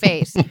to my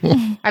face.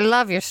 I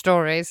love your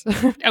stories.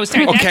 Oh,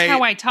 sorry, Okay. That's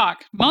how I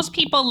talk. Most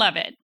people love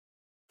it.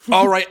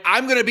 All right,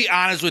 I'm going to be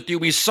honest with you.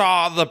 We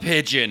saw the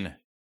pigeon.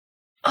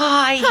 Oh,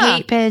 I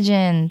hate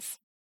pigeons.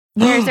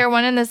 Is there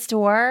one in the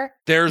store?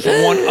 There's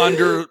one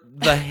under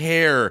the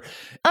hair.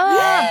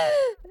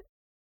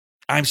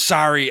 I'm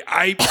sorry.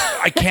 I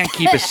can't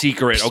keep a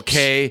secret,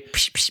 okay?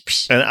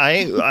 And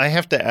I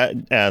have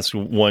to ask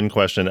one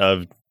question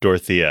of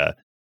Dorothea.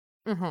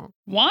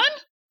 One?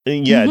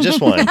 Yeah,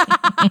 just one.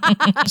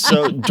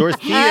 So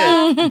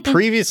Dorothea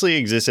previously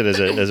existed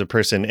as a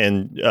person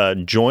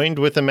and joined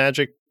with a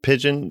magic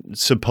pigeon,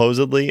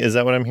 supposedly. Is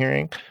that what I'm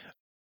hearing?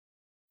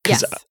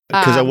 Yes.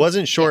 Because I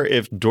wasn't sure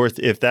if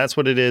that's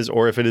what it is,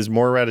 or if it is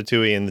more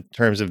Ratatouille in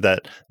terms of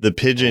that the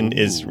pigeon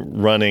is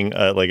running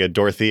like a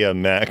Dorothea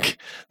mech.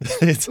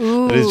 That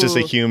is just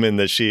a human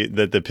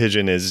that the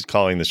pigeon is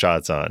calling the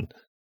shots on.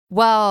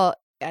 Well,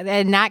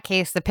 in that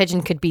case, the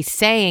pigeon could be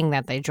saying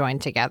that they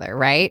joined together,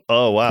 right?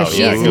 Oh, wow. Because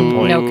she Yeah, has good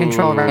point. no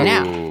control right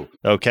now.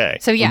 Okay.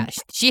 So yeah,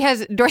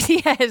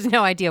 Dorothea has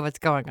no idea what's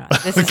going on.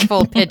 This is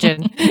full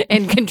pigeon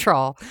in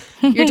control.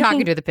 You're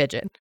talking to the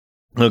pigeon.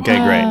 Okay,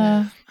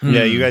 great.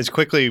 Yeah, you guys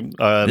quickly.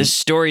 This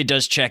story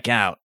does check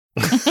out.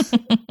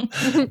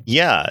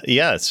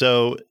 Yeah.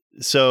 So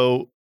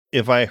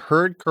if I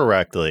heard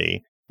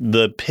correctly,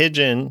 the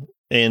pigeon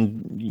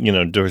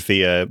and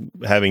Dorothea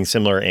having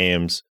similar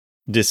aims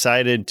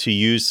decided to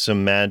use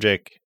some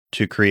magic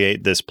to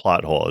create this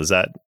plot hole. Is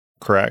that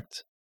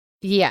correct?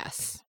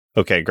 Yes.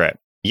 Okay, great.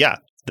 Yeah,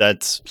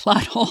 that's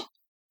plot hole.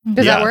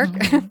 Does that work?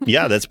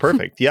 Yeah, that's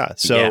perfect. Yeah.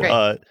 So,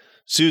 Yeah.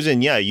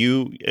 Susan, yeah,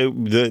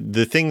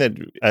 the thing that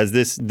as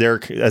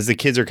the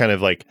kids are kind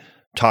of like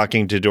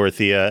talking to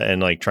Dorothea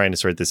and like trying to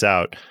sort this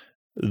out,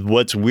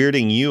 what's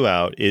weirding you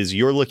out is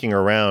you're looking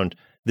around.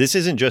 This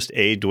isn't just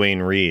a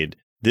Dwayne Reed.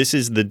 This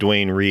is the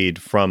Dwayne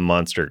Reed from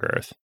Monster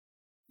Girth.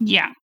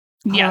 Yeah.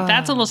 Yeah,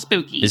 that's a little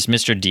spooky. Is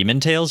Mr. Demon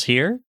Tales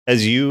here?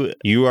 As you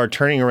are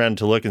turning around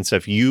to look and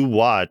stuff, you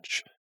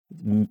watch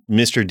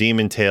Mr.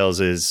 Demon Tales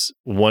is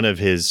one of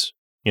his,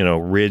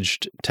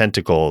 ridged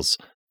tentacles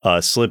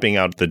slipping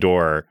out the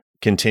door,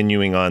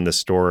 continuing on the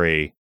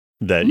story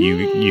that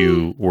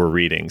you were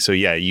reading. So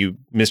yeah,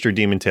 Mr.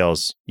 Demon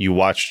Tales, you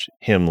watched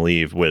him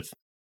leave with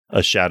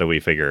a shadowy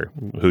figure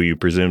who you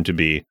presume to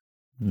be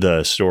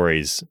the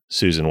story's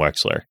Susan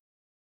Wexler.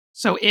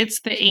 So it's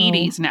the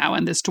 80s now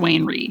in this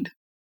Dwayne Reed.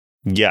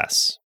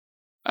 Yes.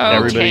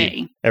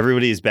 Okay.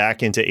 Everybody's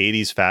back into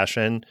 80s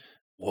fashion.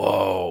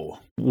 Whoa.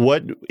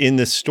 What in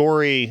the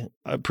story,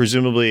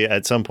 presumably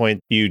at some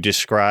point you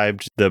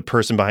described the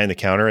person behind the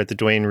counter at the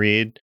Duane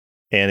Reade,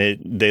 and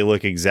they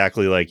look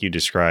exactly like you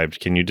described.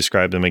 Can you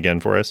describe them again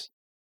for us?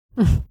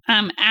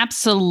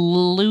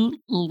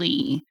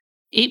 Absolutely.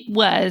 It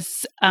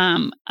was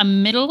a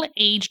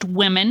middle-aged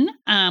woman,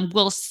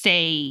 we'll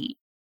say,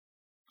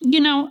 we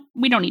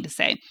don't need to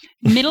say.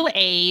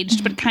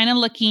 Middle-aged, but kind of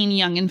looking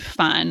young and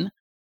fun.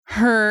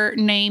 Her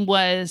name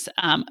was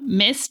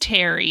Miss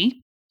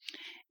Terry.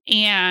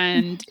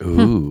 And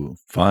ooh,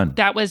 fun.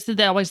 That was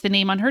the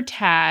name on her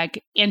tag.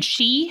 And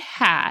she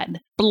had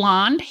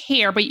blonde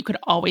hair, but you could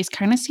always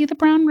kind of see the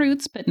brown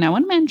roots, but no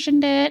one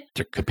mentioned it.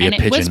 There could be a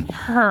pigeon. It was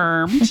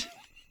permed.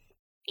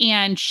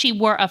 And she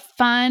wore a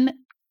fun,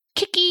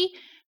 kicky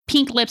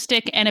pink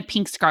lipstick and a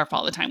pink scarf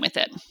all the time with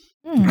it.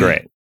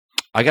 Great.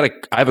 I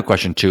have a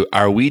question too.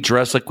 Are we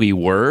dressed like we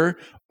were,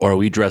 or are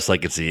we dressed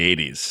like it's the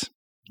 80s?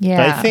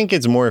 Yeah. I think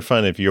it's more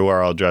fun if you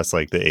are all dressed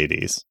like the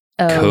 80s.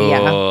 Oh,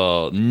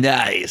 cool.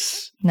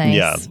 Nice.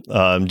 Yeah.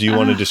 Do you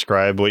want to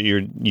describe what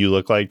you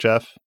look like,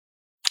 Jeff?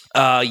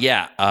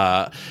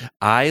 Yeah.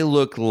 I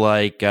look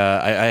like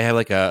I have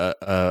like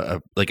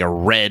a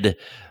red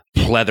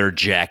pleather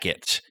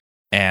jacket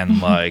and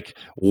like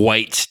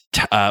white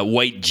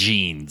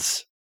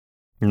jeans.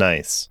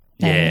 Nice.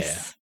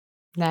 Nice.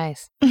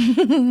 Nice.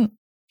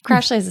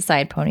 Crashly has a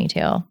side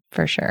ponytail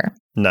for sure.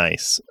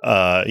 Nice.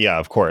 Yeah,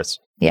 of course.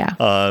 Yeah.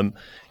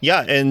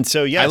 Yeah, and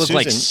so I look Susan,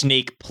 like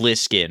Snake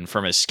Plissken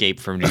from Escape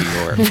from New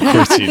York. of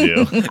course you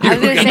do.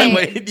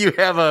 You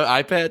have an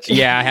eye patch?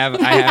 Yeah,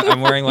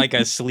 I'm wearing like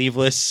a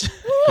sleeveless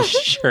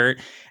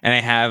shirt, and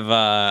I have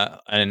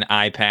an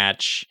eye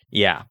patch.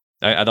 Yeah,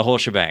 the whole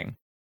shebang.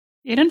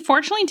 It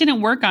unfortunately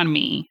didn't work on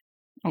me.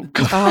 Oh,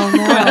 God. Oh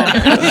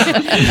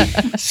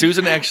no.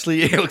 Susan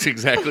actually looks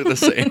exactly the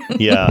same.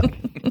 Yeah,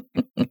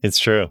 it's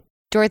true.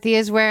 Dorothy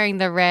is wearing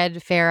the red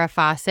Farrah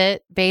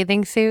Fawcett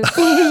bathing suit.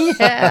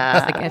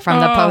 Yeah. Like from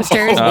the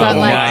posters, but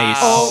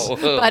nice.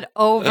 but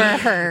over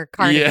her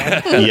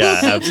cardigan.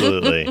 Yeah,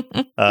 absolutely.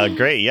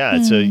 Great.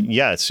 Yeah. So,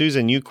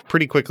 Susan, you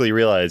pretty quickly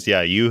realized,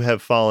 you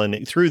have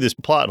fallen through this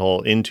plot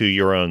hole into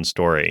your own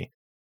story.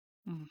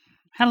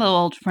 Hello,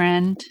 old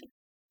friend.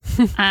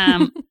 I'm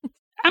going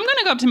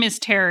to go up to Miss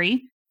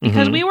Terry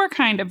because we were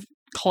kind of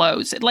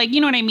close. Like,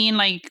 you know what I mean?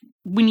 Like,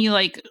 when you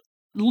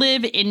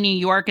live in New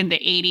York in the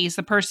 80s,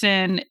 the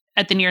person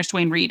at the nearest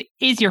Duane Reade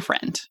is your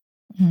friend.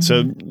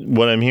 So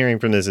what I'm hearing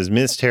from this is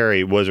Miss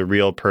Terry was a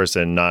real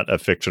person, not a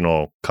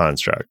fictional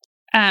construct.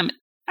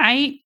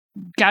 I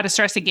got to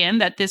stress again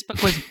that this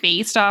book was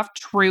based off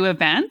true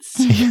events.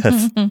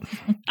 Yes.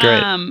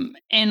 Great.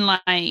 And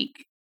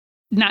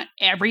not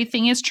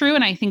everything is true.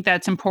 And I think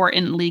that's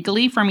important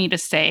legally for me to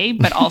say,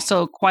 but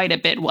also quite a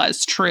bit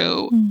was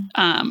true.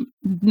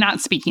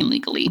 Not speaking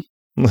legally.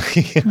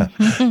 Yeah.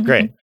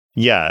 Great.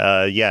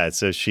 Yeah.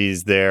 So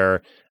she's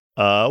there.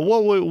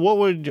 What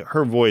would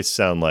her voice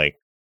sound like?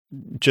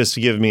 Just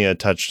to give me a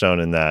touchstone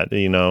in that,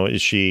 is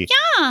she?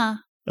 Yeah.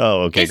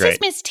 Oh, okay, great. This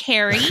is Miss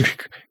Terry.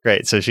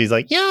 Great. So she's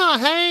like, yeah,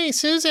 hey,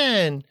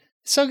 Susan,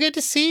 so good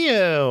to see you.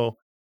 Oh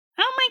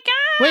my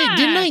gosh. Wait,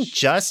 didn't I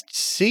just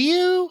see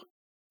you?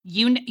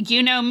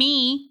 You know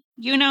me.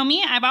 You know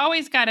me. I've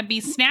always got to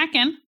be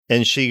snacking.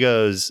 And she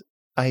goes,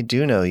 I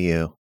do know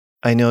you.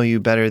 I know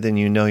you better than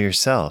you know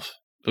yourself.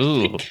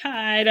 Ooh.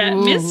 God,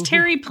 Miss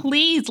Terry,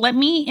 please let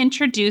me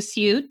introduce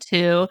you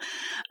to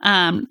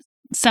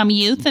some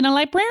youth and a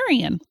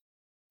librarian.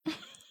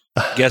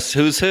 Guess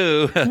who's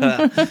who?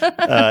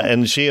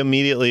 And she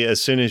immediately,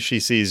 as soon as she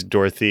sees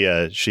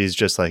Dorothea, she's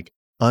just like,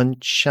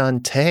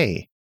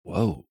 Enchante.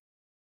 Whoa.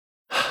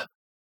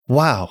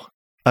 Wow.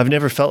 I've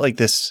never felt like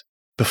this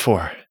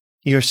before.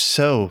 You're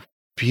so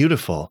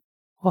beautiful.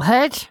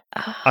 What?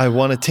 I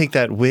want to take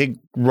that wig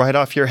right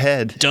off your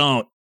head.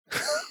 Don't.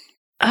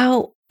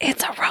 Oh,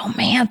 it's a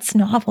romance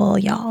novel,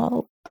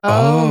 y'all.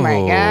 Oh my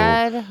Oh.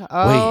 God.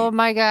 Oh Wait.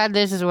 my God.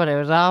 This is what it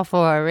was all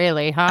for,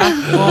 really, huh?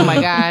 Oh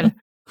my God.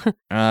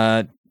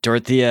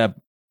 Dorothea,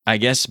 I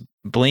guess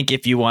blink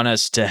if you want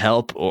us to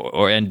help,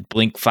 and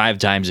blink 5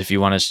 times if you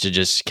want us to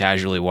just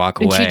casually walk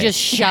And away. she just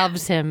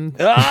shoves him.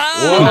 Whoa.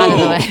 Out of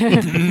the way.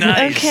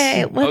 Nice.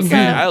 Okay, what's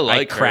Okay, up? I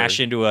like I crash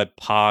her. into a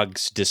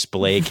Pogs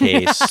display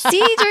case.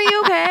 Siege, are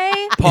you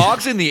okay?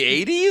 Pogs in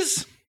the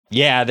 80s?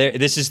 Yeah,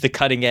 this is the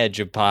cutting edge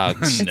of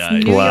Pogs. It's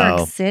Nice. New Wow.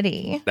 York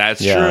City. That's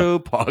Yeah. true.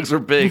 Pogs are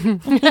big.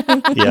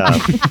 Yeah.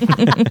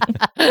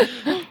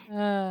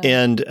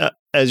 And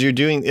as you're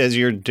doing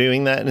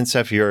that and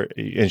stuff,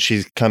 and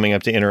she's coming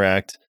up to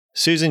interact.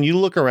 Susan, you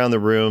look around the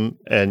room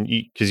and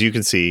because you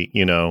can see,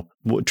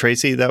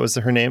 Tracy, that was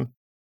her name?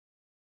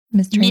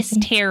 Miss Miss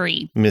Tracy.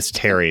 Terry. Miss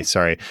Terry,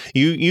 sorry.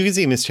 You can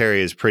see Miss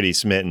Terry is pretty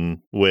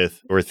smitten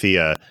with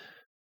Dorothea.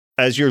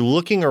 As you're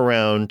looking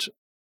around,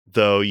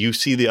 though, you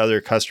see the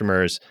other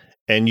customers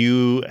and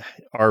you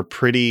are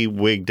pretty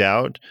wigged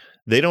out.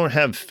 They don't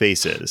have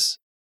faces.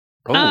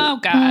 Oh,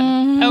 God.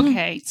 Mhm.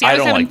 Okay. See, I I was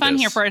don't having like fun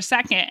this. here for a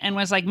second and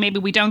was like, maybe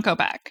we don't go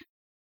back.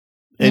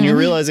 And you're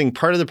realizing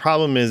part of the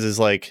problem is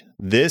like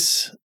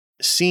this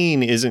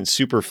scene isn't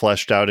super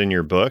fleshed out in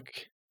your book.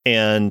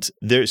 And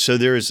there's,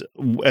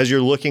 as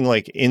you're looking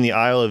like in the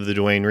aisle of the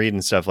Dwayne Reed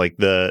and stuff, like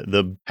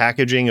the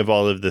packaging of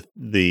all of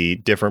the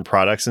different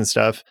products and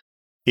stuff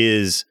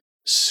is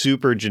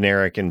super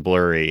generic and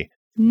blurry.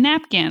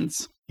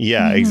 Napkins.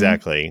 Yeah,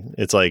 exactly.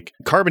 It's like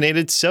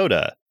carbonated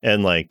soda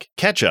and like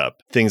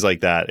ketchup, things like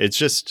that. It's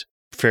just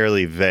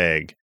fairly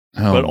vague.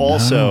 But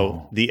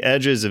also the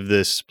edges of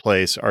this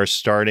place are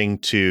starting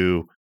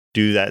to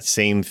do that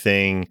same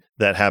thing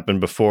that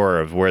happened before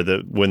of where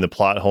when the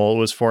plot hole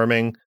was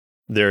forming.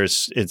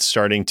 It's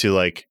starting to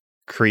like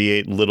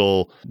create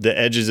the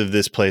edges of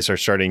this place are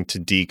starting to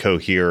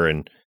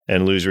decohere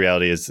and lose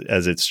reality as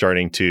it's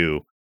starting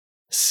to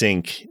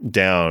sink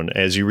down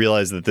as you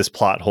realize that this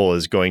plot hole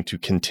is going to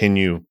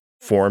continue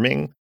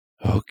forming.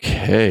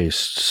 Okay,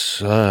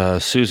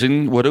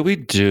 Susan, what do we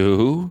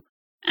do?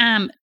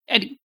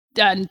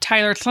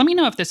 Tyler, let me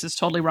know if this is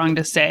totally wrong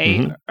to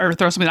say or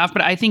throw something off,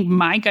 but I think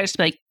my gut is to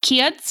be like,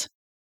 kids,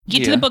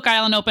 get to the book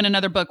aisle and open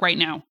another book right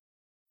now.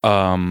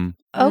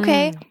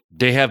 Okay.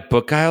 They have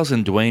book aisles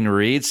in Dwayne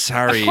Reed?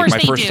 Sorry, my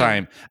first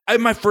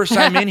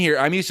time in here.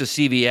 I'm used to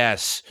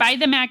CVS. Buy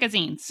the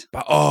magazines.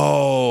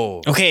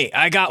 Oh. Okay,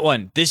 I got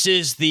one. This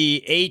is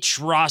the H.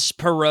 Ross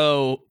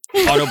Perot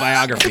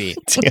autobiography.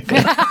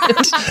 Okay,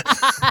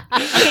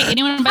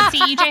 anyone but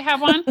CEJ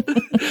have one?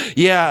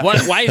 Yeah.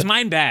 Why is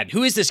mine bad?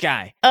 Who is this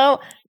guy? Oh,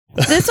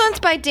 this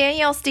one's by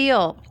Danielle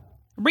Steele.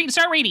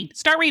 Start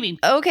reading.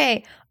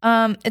 Okay.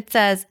 It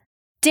says,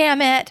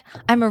 "Damn it,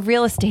 I'm a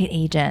real estate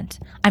agent.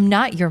 I'm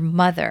not your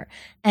mother."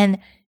 And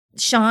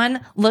Sean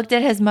looked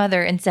at his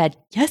mother and said,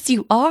 "Yes,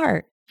 you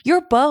are.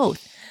 You're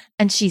both."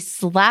 And she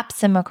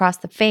slaps him across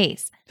the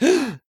face.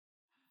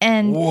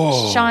 And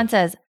Sean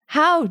says,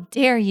 "How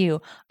dare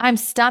you? I'm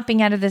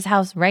stomping out of this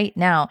house right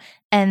now."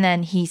 And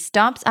then he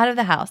stomps out of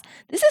the house.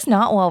 This is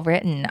not well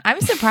written.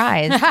 I'm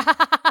surprised.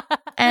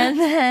 And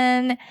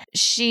then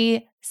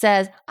she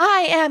says,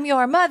 "I am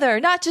your mother,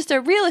 not just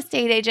a real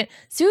estate agent."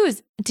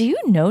 Suze, do you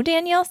know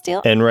Danielle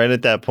Steele? And right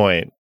at that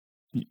point,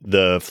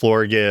 the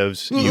floor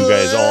gives. You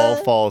guys all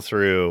fall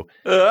through.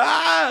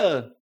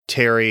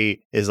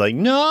 Terry is like,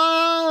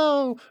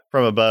 "No!"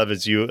 from above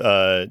as you,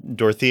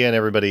 Dorothea and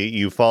everybody,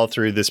 you fall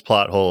through this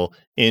plot hole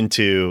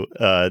into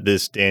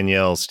this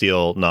Danielle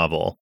Steele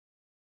novel.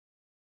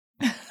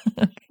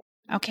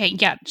 Okay,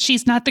 yeah,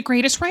 she's not the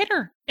greatest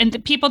writer,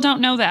 and people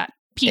don't know that.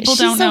 People She's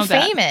don't know so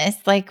that. famous.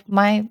 Like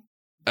my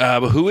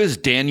Who is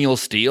Danielle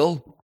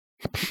Steele?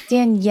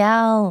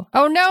 Danielle.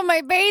 Oh no,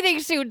 my bathing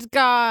suit's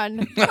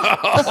gone.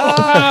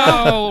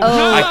 Oh,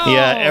 no.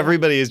 Yeah,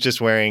 everybody is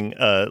just wearing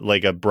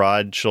like a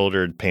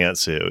broad-shouldered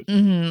pantsuit.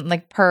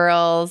 Like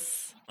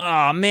pearls.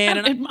 Oh man,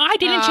 and I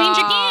didn't change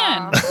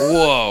again.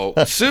 Whoa,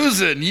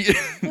 Susan,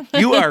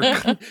 you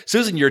are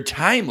Susan. You're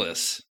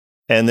timeless.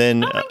 And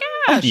then, Oh my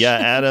gosh. yeah,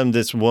 Adam,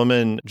 this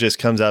woman just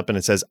comes up and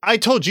it says, "I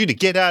told you to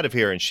get out of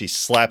here," and she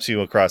slaps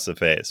you across the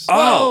face.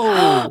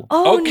 Oh,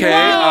 Oh, okay.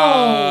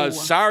 no.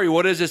 Sorry,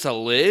 what is this? A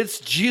lids?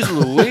 Jeez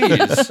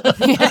Louise.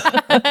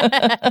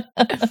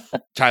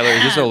 Tyler,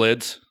 is this a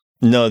lids?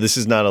 No, this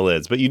is not a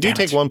lids, but you do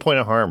take 1 point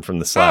of harm from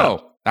the slap.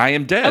 Oh, I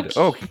am dead.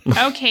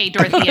 Okay,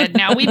 Dorothea,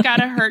 now we've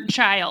got a hurt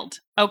child.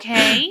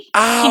 Okay?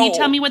 Ow. Can you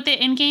tell me what the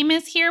end game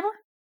is here?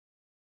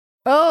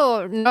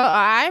 Oh, no,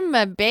 I'm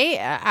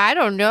I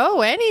don't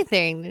know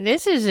anything.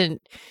 This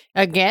isn't,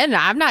 again,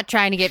 I'm not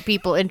trying to get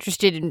people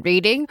interested in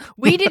reading.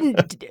 We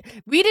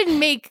didn't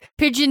make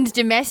pigeons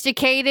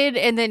domesticated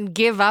and then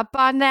give up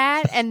on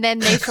that. And then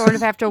they sort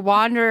of have to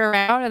wander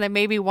around, and then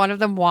maybe one of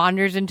them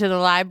wanders into the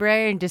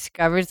library and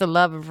discovers the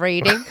love of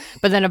reading.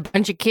 But then a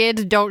bunch of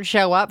kids don't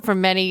show up for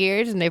many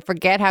years, and they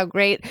forget how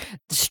great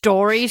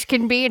stories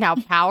can be and how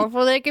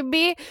powerful they can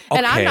be.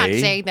 And I'm not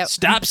Okay. saying that.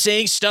 stop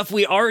saying stuff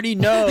we already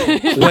know.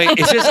 Wait,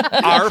 is this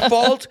our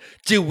fault?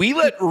 Do we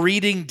let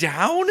reading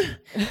down?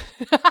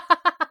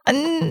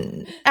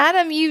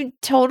 Adam, you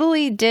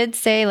totally did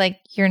say like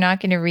you're not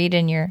going to read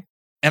in your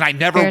And I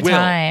never spare will.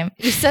 time.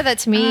 You said that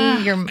to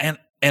me. You're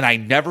And I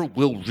never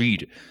will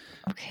read.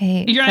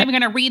 okay. You're not even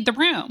going to read the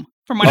room,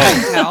 from what I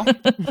can tell.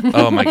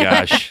 Oh my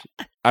gosh.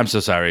 I'm so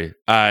sorry.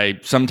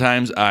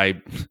 Sometimes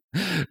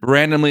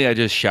randomly I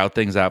just shout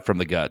things out from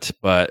the gut,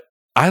 but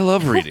I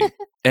love reading.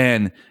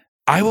 And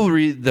I will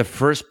read the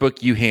first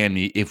book you hand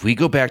me if we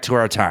go back to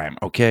our time,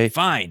 okay?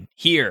 Fine.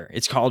 Here,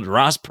 it's called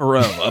Ross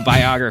Perot, a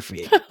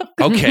biography.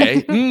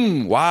 Okay.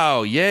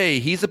 Wow. Yay.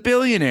 He's a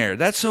billionaire.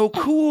 That's so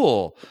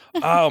cool.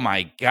 Oh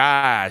my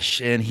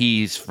gosh. And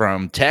he's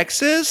from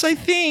Texas, I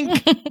think.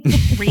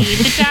 Read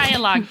the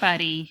dialogue,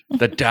 buddy.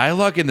 The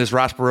dialogue in this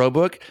Ross Perot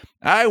book.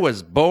 I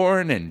was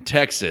born in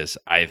Texas,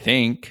 I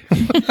think.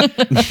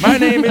 My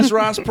name is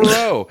Ross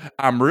Perot.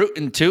 I'm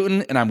rootin'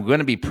 tootin', and I'm going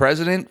to be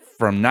president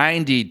from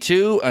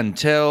 92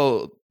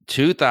 until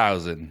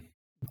 2000.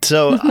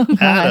 So,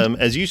 Adam,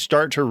 as you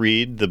start to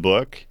read the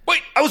book,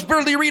 Wait, I was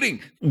barely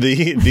reading.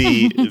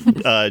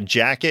 the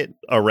jacket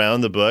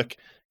around the book,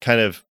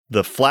 kind of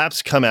the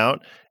flaps come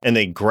out and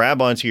they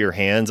grab onto your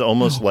hands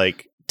almost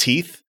like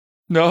teeth.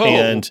 No.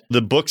 And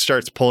the book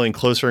starts pulling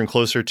closer and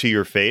closer to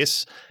your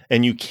face,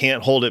 and you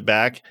can't hold it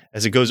back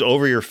as it goes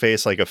over your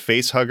face like a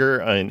face hugger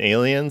in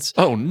Aliens.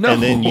 Oh, no.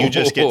 And then you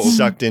just get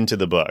sucked into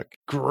the book.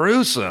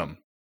 Gruesome.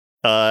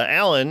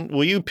 Alan,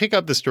 will you pick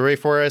up the story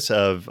for us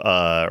of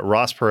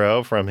Ross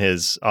Perot from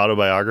his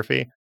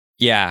autobiography?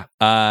 Yeah.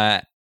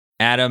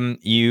 Adam,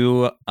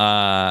 you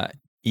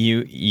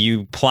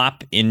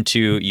plop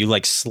into, you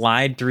like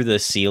slide through the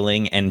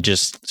ceiling and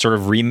just sort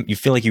of you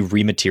feel like you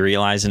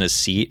rematerialize in a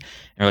seat. And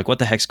you're like, what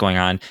the heck's going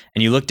on?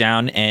 And you look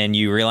down and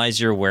you realize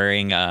you're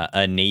wearing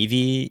a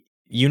Navy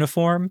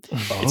uniform.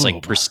 It's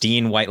like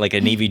pristine white, like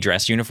a Navy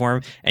dress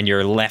uniform. And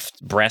your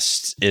left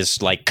breast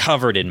is like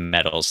covered in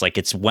medals, like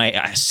it's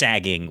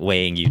sagging,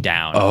 weighing you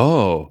down.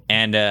 Oh.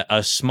 And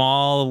a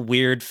small,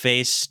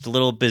 weird-faced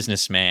little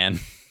businessman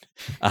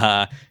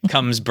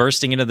comes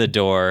bursting into the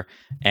door,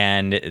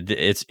 and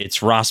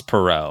it's Ross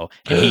Perot,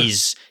 and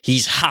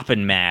he's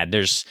hopping mad.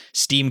 There's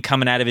steam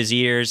coming out of his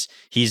ears.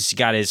 He's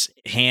got his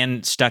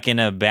hand stuck in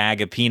a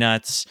bag of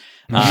peanuts.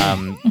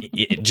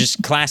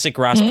 Just classic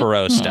Ross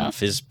Perot stuff.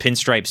 His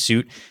pinstripe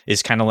suit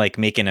is kind of like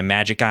making a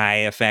magic eye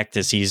effect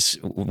as he's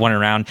running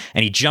around,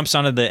 and he jumps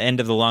onto the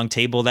end of the long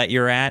table that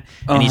you're at,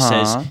 and he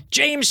says,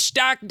 "James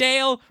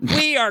Stockdale,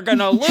 we are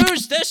gonna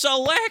lose this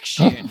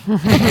election."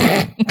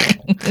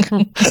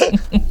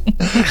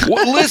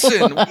 Well,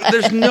 listen,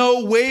 there's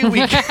no way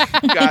we can.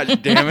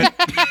 God damn it.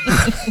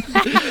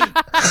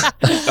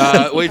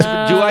 Wait, do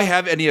I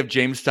have any of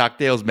James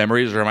Stockdale's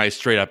memories, or am I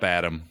straight up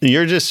Adam?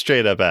 You're just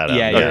straight up Adam.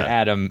 Yeah, you're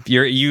Adam.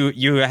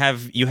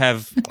 You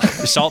have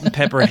salt and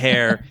pepper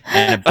hair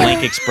and a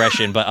blank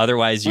expression, but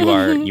otherwise you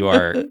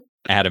are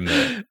Adam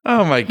Miller.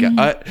 Oh my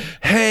God.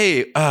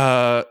 Hey,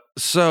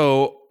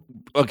 so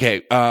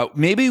okay,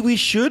 maybe we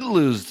should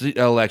lose the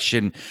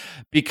election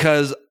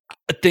because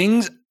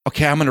things.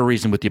 Okay, I'm gonna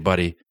reason with you,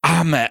 buddy.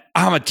 I'm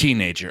a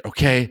teenager.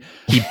 Okay,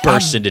 he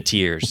bursts into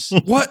tears.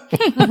 What?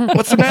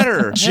 What's the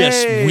matter?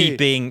 Just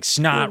weeping,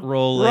 snot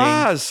rolling.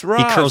 Ross.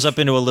 He curls up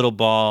into a little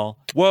ball.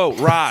 Whoa,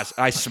 Ross!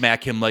 I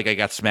smack him like I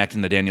got smacked in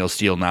the Daniel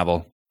Steele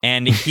novel.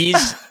 And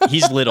he's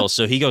little,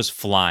 so he goes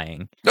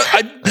flying.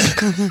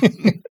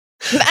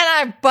 And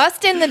I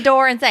bust in the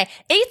door and say,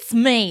 "It's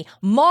me,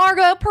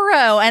 Margot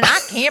Perot, and I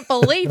can't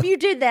believe you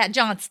did that,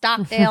 John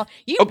Stockdale.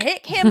 You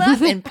pick him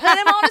up and put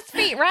him on his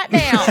feet right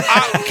now."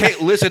 Okay,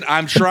 listen,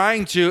 I'm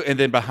trying to, and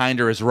then behind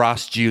her is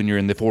Ross Jr.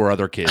 and the 4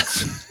 other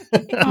kids.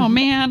 Oh,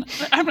 man.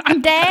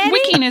 I'm Daddy?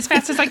 winking as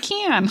fast as I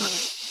can.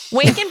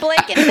 Winking,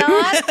 blinking,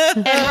 Nod,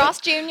 and Ross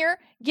Jr.,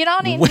 get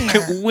on in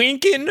here.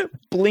 Winking,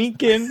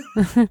 blinking,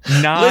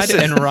 Nod,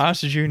 and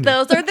Ross Jr.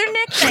 Those are their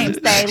nicknames.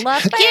 They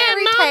love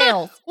fairy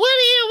tales. What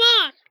do you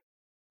want?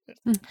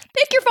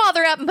 Pick your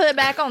father up and put him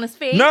back on his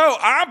feet. No,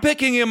 I'm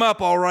picking him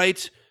up, all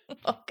right?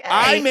 Okay.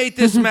 I made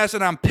this mess,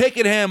 and I'm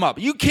picking him up.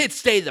 You kids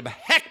stay the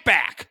heck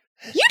back.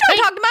 You don't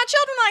talk to my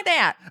children like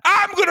that.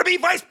 I'm going to be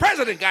vice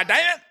president,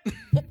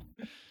 goddammit.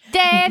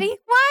 Daddy,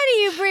 why do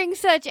you bring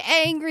such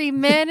angry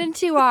men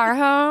into our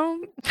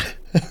home?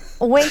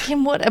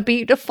 Winkin, what a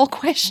beautiful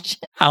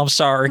question. I'm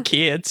sorry,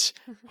 kids.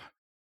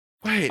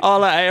 Wait.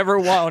 All I ever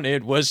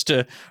wanted was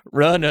to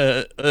run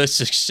a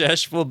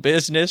successful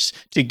business,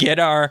 to get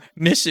our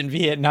missing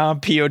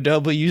Vietnam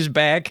POWs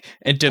back,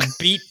 and to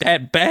beat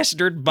that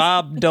bastard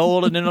Bob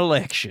Dole in an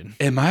election.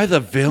 Am I the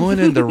villain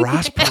in the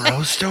Ross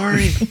Perot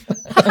story?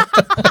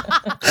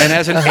 And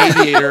as an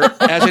aviator,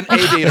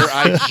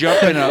 I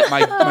jump in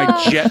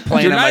my jet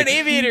plane. You're not an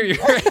aviator.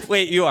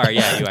 Wait, you are.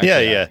 Yeah, you are.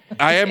 Yeah.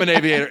 I am an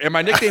aviator, and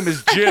my nickname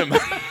is Jim.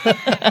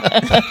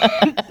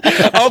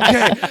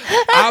 Okay,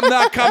 I'm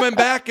not coming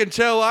back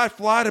until I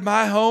fly to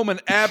my home in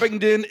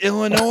Abingdon,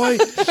 Illinois,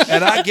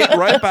 and I get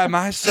right by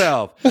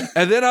myself,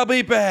 and then I'll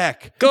be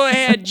back. Go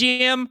ahead,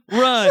 Jim.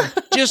 Run,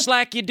 just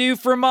like you do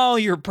from all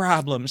your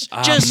problems,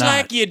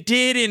 like you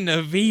did in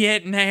the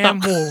Vietnam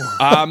War.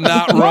 I'm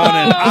not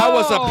running. I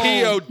was a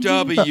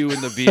POW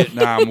in the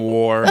Vietnam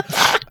War.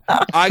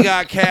 I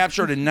got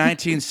captured in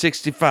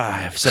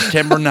 1965,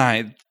 September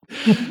 9th.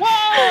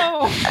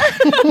 Whoa!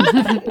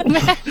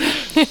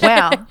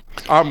 Wow.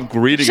 I'm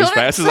reading as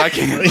fast as I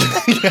can.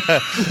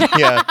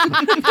 yeah.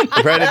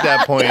 Right at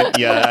that point,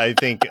 I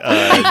think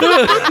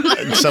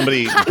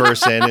somebody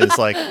bursts in and is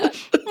like,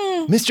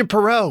 "Mr.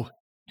 Perot,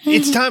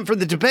 it's time for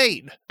the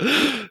debate."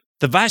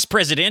 The vice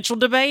presidential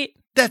debate?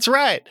 That's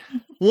right.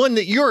 One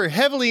that you're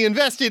heavily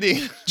invested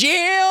in.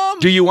 Jim!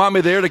 Do you want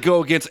me there to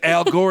go against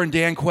Al Gore and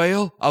Dan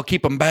Quayle? I'll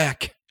keep them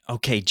back.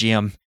 Okay,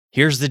 Jim,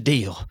 here's the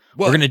deal.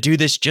 What? We're going to do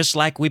this just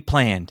like we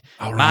planned.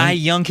 All right. My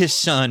youngest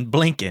son,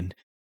 Blinken,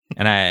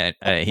 and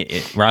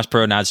Ross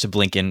Perot nods to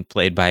Blinken,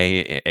 played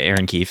by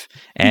Aaron Keefe,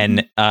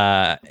 and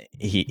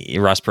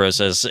Ross Perot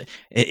says,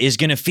 is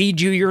going to feed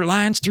you your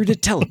lines through the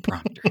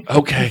teleprompter.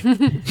 Okay.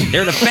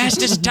 They're the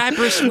fastest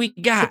typers we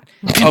got,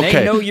 and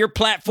they know your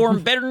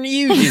platform better than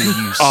you do,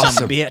 you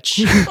son of a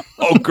bitch.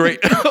 Oh, great.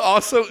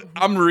 Also,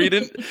 I'm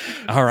reading.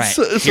 All right,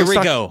 here we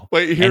go.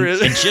 Wait, here it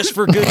is. And just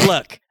for good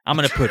luck, I'm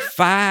going to put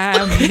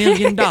 $5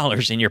 million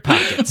in your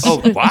pockets.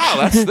 Oh, wow,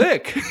 that's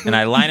thick. And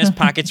I line his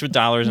pockets with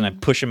dollars and I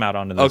push him out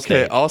onto the stage.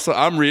 Okay, also,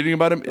 I'm reading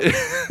about him.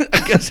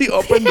 guess he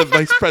opened the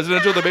vice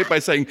presidential debate by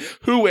saying,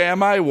 "Who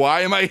am I?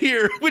 Why am I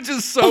here?" Which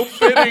is so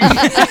fitting.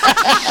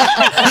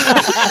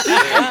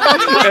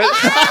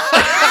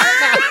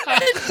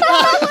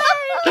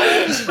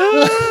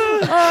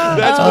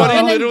 That's what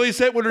he literally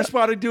said when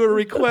responding to a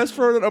request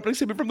for an opening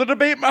statement from the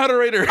debate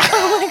moderator.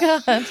 Oh my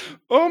god!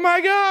 Oh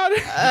my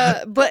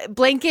god! But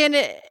Blinken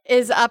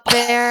is up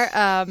there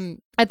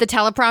at the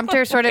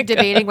teleprompter, sort of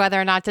debating whether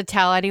or not to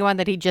tell anyone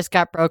that he just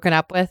got broken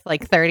up with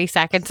like 30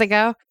 seconds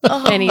ago,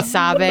 and he's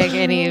sobbing,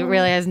 and he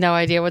really has no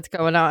idea what's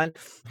going on.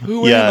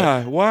 Who am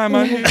I? Why am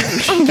I here?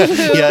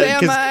 Yeah,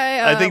 because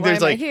I think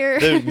there's like here?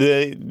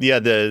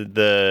 the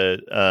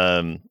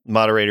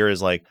moderator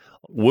is like,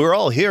 we're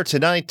all here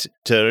tonight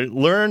to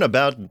learn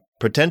about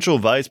potential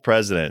vice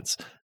presidents.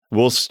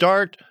 We'll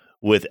start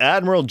with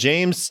Admiral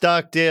James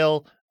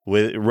Stockdale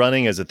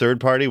running as a third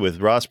party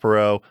with Ross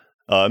Perot.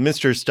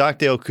 Mr.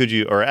 Stockdale,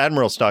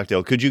 Admiral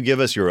Stockdale, could you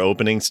give us your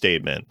opening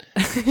statement?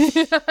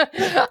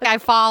 I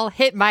fall,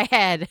 hit my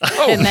head,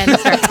 and then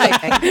start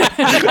typing.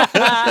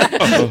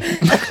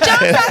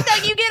 John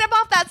Stockdale, you get up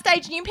off that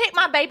stage and you pick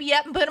my baby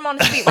up and put him on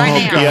his feet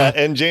right now. Yeah,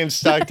 and James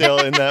Stockdale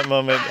in that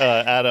moment,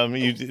 Adam,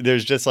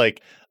 there's just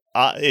like,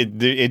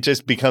 it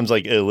just becomes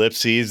like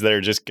ellipses that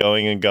are just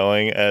going and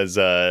going as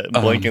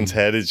Blinken's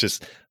head is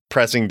just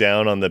pressing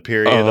down on the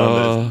period on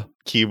the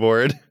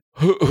keyboard.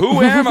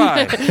 Who am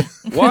I?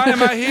 Why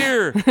am I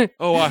here?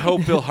 Oh, I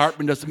hope Bill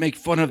Hartman doesn't make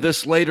fun of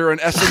this later on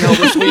SNL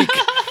this week.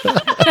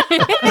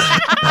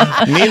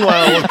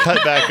 Meanwhile, we'll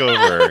cut back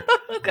over.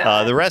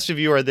 The rest of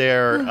you are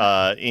there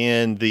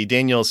in the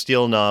Danielle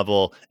Steele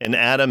novel, and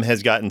Adam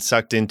has gotten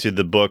sucked into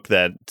the book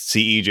that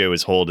CEJ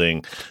was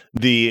holding,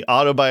 the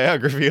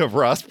autobiography of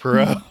Ross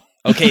Perot.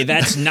 Okay,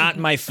 that's not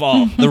my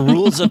fault. The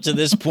rules up to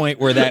this point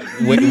were that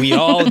we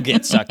all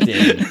get sucked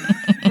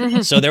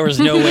in. So there was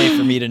no way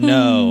for me to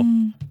know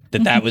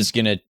that was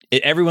going to...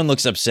 Everyone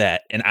looks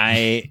upset, and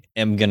I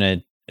am going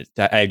to...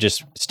 I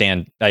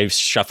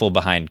shuffle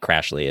behind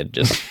Crashly and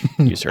just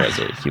use her as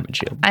a human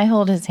shield. I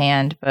hold his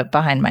hand, but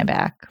behind my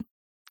back.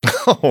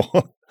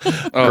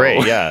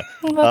 Great, yeah.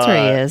 That's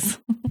where he is.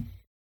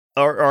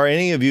 Are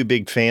any of you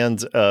big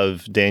fans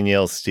of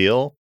Danielle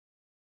Steele?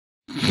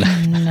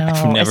 No,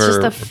 it's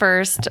just the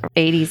first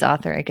 80s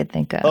author I could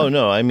think of. Oh,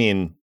 no, I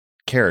mean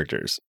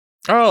characters.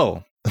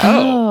 Oh.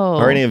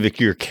 Are any of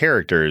your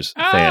characters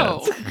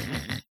fans?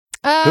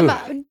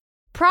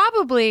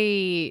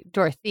 Probably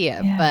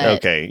Dorothea, Yeah. but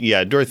Okay,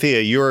 yeah, Dorothea,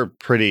 you're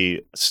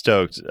pretty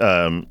stoked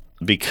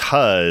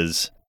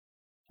because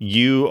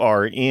you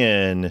are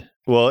in...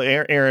 Well,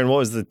 Aaron, what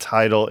was the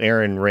title?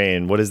 Aaron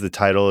Rain, what is the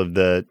title of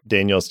the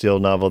Danielle Steele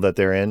novel that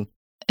they're in?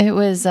 It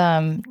was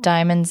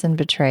Diamonds and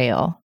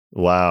Betrayal.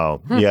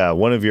 Wow. Yeah,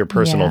 one of your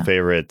personal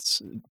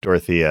favorites,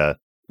 Dorothea,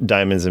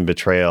 Diamonds and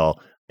Betrayal.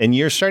 And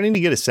you're starting to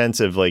get a sense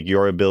of like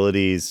your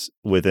abilities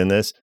within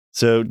this.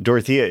 So,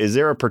 Dorothea, is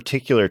there a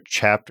particular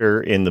chapter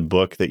in the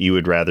book that you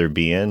would rather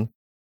be in?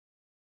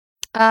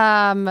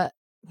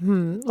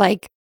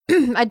 like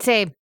I'd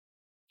say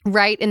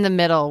right in the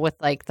middle with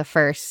like the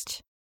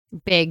first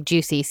big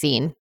juicy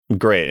scene.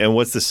 Great. And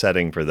what's the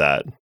setting for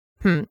that?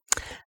 You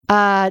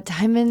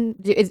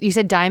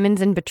said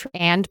Diamonds and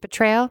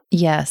Betrayal?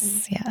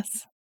 Yes.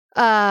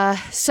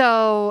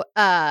 So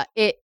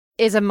it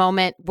is a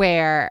moment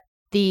where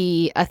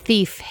a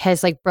thief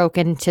has like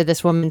broken into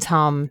this woman's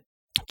home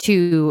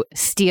to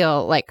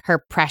steal like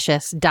her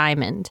precious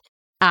diamond.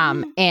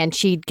 And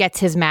she gets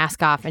his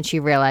mask off and she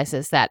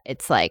realizes that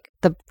it's like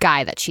the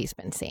guy that she's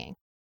been seeing.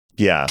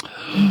 Yeah,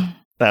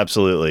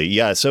 absolutely.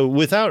 Yeah. So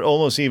without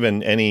almost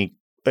even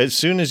as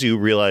soon as you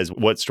realize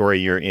what story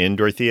you're in,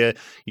 Dorothea,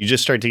 you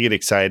just start to get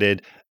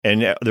excited.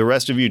 And the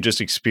rest of you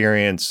just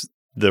experience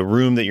the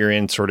room that you're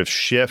in sort of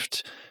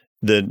shift.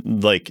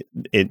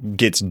 It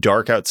gets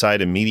dark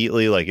outside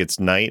immediately, like it's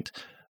night.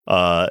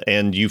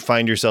 And you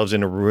find yourselves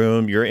in a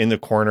room, you're in the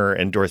corner,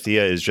 and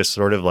Dorothea is just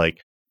sort of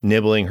like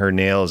nibbling her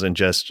nails and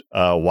just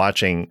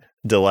watching,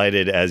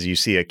 delighted as you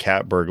see a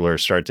cat burglar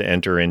start to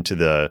enter into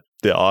the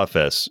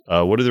office.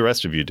 What do the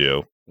rest of you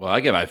do? Well, I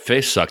get my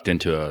face sucked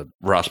into a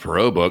Ross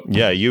Perot book.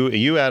 Yeah,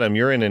 you Adam,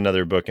 you're in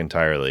another book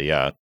entirely.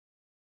 Yeah.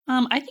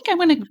 I think I'm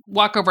going to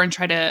walk over and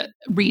try to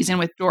reason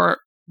with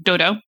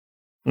Dodo.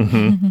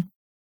 Mm-hmm.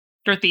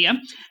 Dorothea.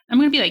 I'm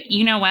going to be like,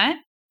 you know what?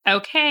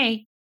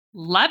 Okay,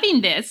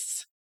 loving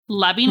this,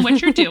 loving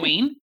what you're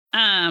doing.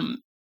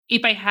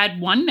 If I had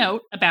one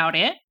note about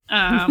it,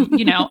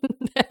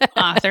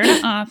 author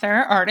to author,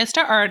 artist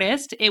to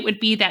artist, it would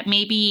be that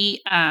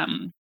maybe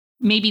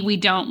we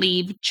don't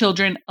leave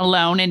children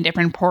alone in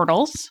different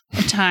portals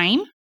of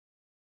time.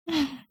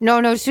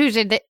 No,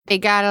 Susan, they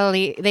gotta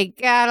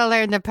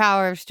learn the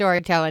power of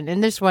storytelling,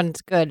 and this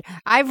one's good.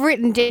 I've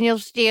written Danielle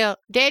Steele.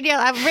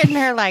 I've written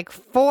her like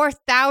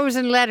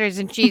 4,000 letters,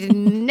 and she's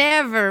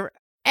never,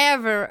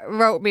 ever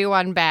wrote me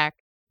one back.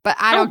 But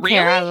I don't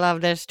care. I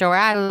love this story.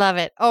 I love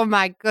it. Oh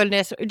my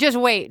goodness. Just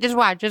wait. Just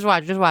watch. I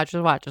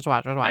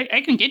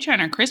can get you on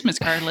her Christmas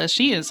card list.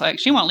 She is like,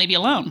 she won't leave you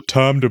alone.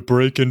 Time to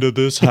break into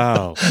this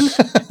house.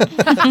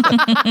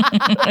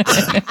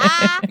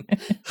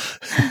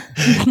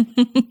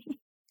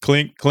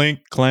 Clink, clink,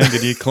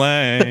 clangety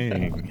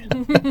clang.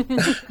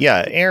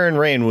 Yeah, Aaron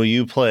Rain, will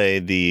you play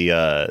the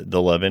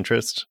love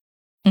interest?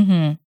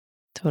 Mm-hmm.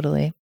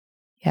 Totally.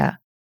 Yeah.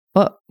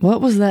 What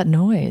was that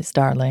noise,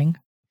 darling?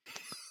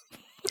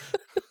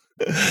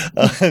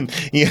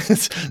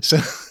 Yes. So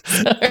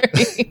Sorry.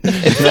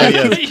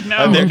 yes.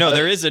 No,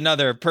 there is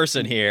another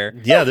person here.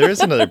 Yeah, there is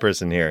another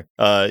person here.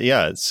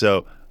 Yeah.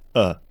 So,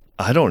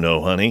 I don't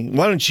know, honey.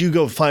 Why don't you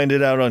go find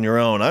it out on your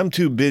own? I'm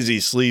too busy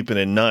sleeping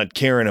and not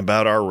caring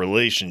about our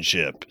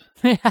relationship.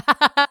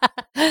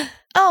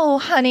 Oh,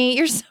 honey,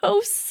 you're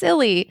so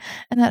silly.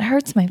 And that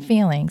hurts my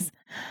feelings.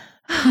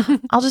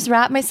 I'll just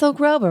wrap my silk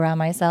robe around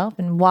myself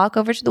and walk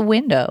over to the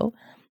window.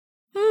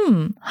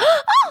 Oh,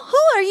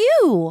 who are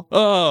you?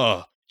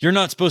 Oh, you're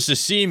not supposed to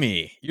see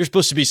me. You're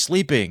supposed to be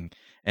sleeping.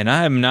 And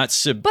I'm not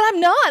But I'm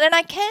not, and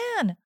I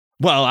can.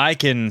 Well, I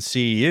can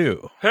see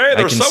you. Hey, I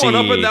there's can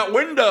someone see- up in that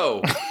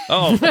window.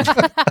 Oh,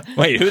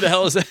 wait, who the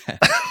hell is that?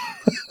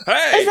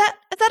 Hey, Is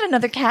that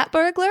another cat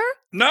burglar?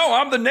 no,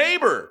 I'm the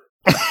neighbor.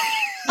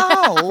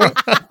 Oh,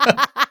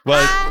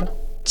 Well,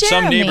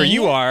 some neighbor Jeremy.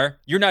 you are.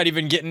 You're not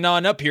even getting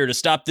on up here to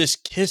stop this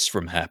kiss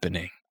from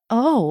happening.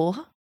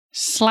 Oh.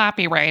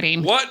 Slappy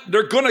writing. What?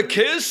 They're gonna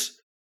kiss?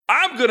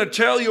 I'm gonna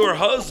tell your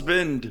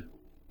husband.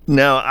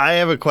 Now, I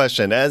have a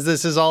question. As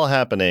this is all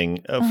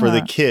happening for the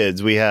Uh-huh.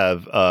 kids, we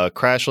have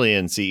Crashly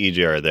and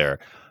CEJ are there.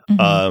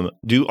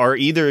 Mhm. Are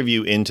either of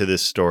you into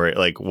this story,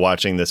 like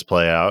watching this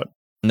play out?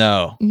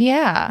 No.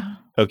 Yeah.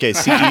 Okay,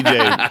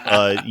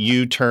 CEJ,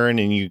 you turn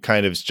and you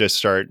kind of just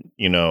start,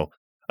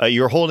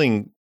 you're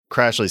holding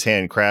Crashly's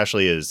hand.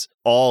 Crashly is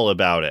all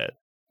about it.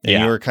 And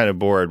Yeah. you're kind of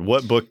bored.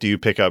 What book do you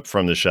pick up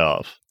from the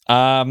shelf?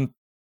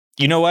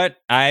 You know what?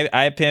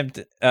 I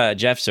pimped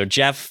Jeff. So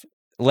Jeff,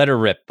 let her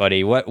rip,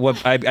 buddy. What?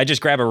 I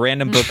just grab a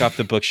random book off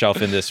the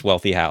bookshelf in this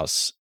wealthy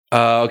house.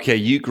 Okay,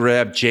 you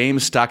grab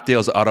James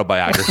Stockdale's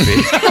autobiography.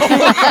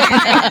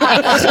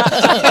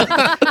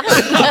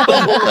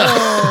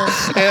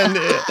 And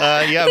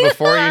yeah,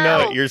 before you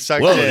know it, you're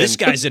sucked Whoa, in. this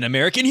guy's an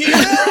American hero.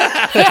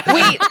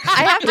 Wait,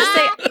 I have to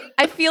say,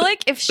 I feel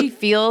like if she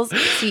feels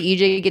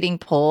CEJ getting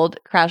pulled,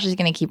 Crashly's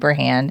going to keep her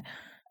hand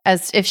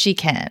as if she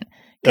can.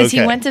 Because he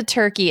Okay. went to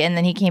Turkey and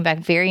then he came back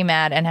very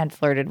mad and had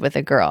flirted with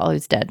a girl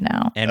who's dead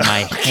now. And my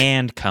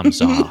hand comes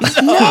off.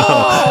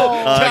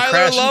 Tyler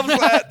Crash- loves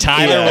that.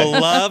 Tyler Yeah. will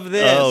love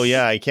this. Oh,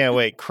 yeah, I can't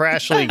wait.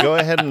 Crashly, go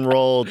ahead and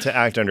roll to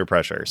act under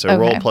pressure. So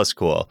roll Okay. plus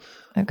cool.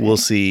 Okay. We'll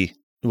see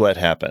what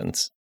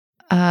happens.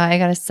 I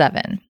got a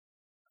 7.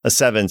 A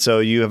 7. So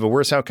you have a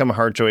worse outcome, a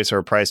hard choice, or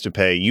a price to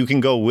pay. You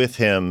can go with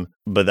him,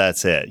 but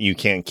that's it. You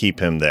can't keep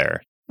him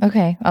there.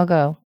 Okay, I'll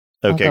go.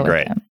 I'll Okay, go with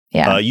great. him.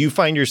 Yeah. You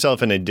find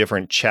yourself in a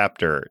different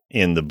chapter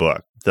in the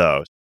book,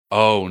 though.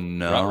 Oh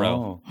no.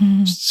 Ruh-roh.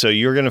 So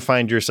you're going to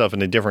find yourself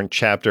in a different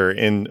chapter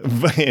in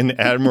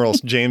Admiral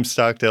James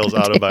Stockdale's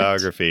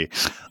autobiography.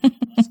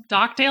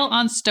 Stockdale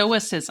on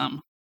Stoicism.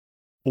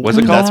 What's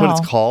it That's called? what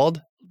it's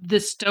called? The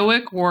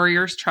Stoic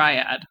Warriors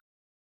Triad.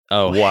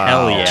 Oh, Wow.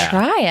 hell yeah.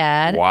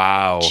 Triad.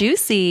 Wow.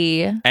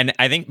 Juicy. And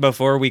I think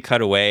before we cut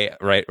away,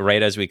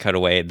 right as we cut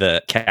away,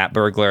 the cat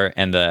burglar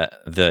and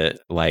the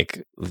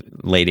like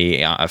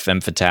lady femme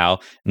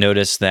fatale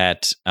notice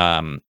that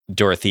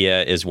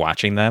Dorothea is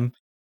watching them,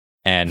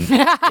 and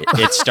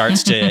it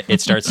starts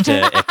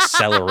to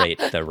accelerate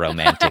the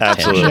romantic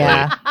Absolutely. tension.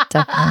 Yeah,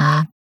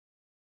 definitely.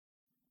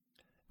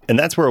 And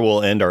that's where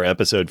we'll end our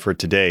episode for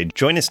today.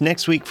 Join us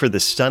next week for the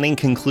stunning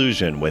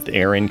conclusion with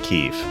Aaron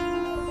Keefe.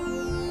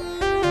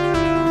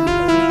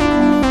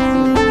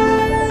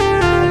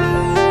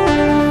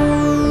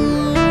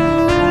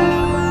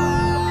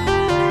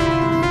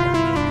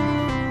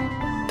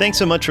 Thanks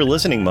so much for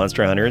listening,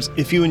 Monster Hunters.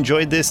 If you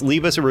enjoyed this,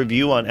 leave us a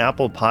review on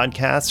Apple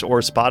Podcasts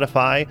or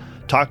Spotify.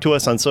 Talk to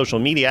us on social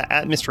media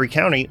at Mystery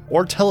County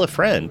or tell a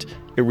friend.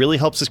 It really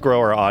helps us grow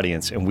our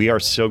audience, and we are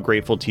so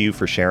grateful to you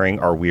for sharing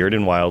our weird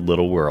and wild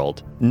little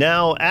world.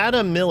 Now,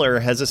 Adam Miller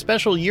has a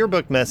special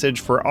yearbook message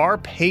for our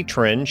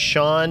patron,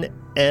 Sean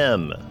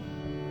M.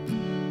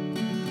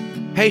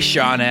 Hey,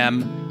 Sean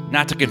M.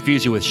 Not to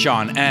confuse you with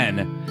Sean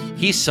N.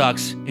 He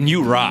sucks and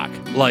you rock.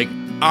 Like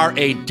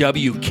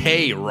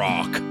R-A-W-K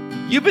rock.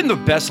 You've been the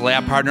best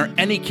lab partner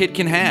any kid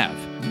can have.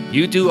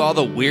 You do all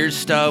the weird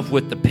stuff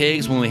with the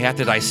pigs when we have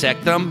to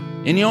dissect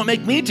them, and you don't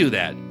make me do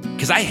that,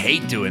 because I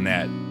hate doing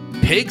that.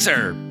 Pigs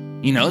are,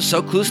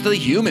 so close to the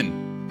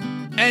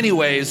human.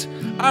 Anyways,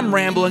 I'm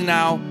rambling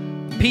now.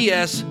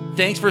 P.S.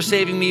 Thanks for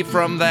saving me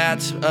from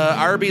that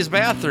Arby's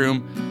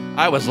bathroom.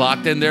 I was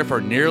locked in there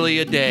for nearly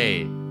a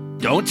day.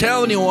 Don't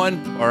tell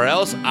anyone, or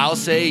else I'll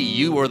say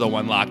you were the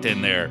one locked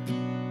in there.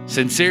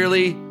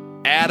 Sincerely,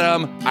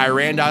 Adam, I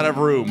ran out of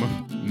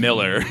room.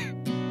 Miller.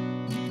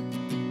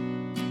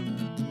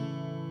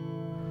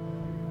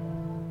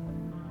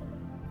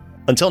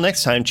 Until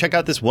next time, check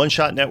out this One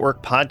Shot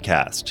Network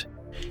podcast.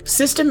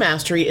 System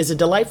Mastery is a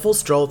delightful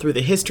stroll through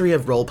the history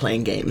of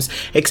role-playing games,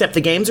 except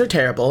the games are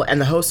terrible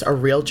and the hosts are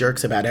real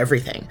jerks about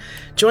everything.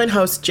 Join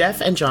hosts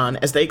Jeff and John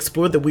as they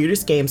explore the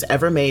weirdest games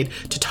ever made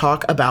to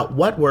talk about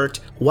what worked,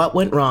 what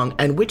went wrong,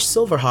 and which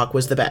Silverhawk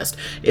was the best.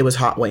 It was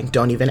Hot Wing,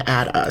 don't even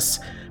add us.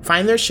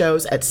 Find their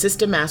shows at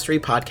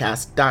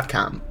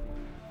systemmasterypodcast.com.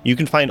 You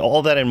can find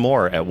all that and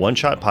more at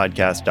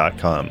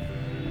oneshotpodcast.com.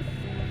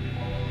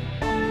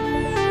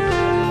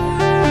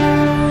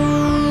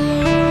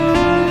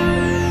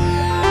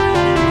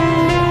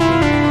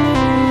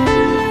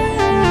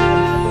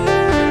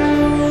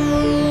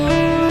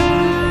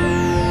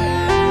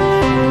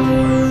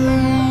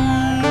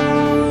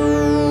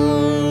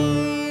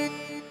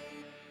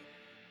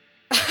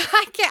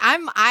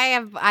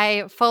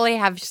 I fully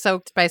have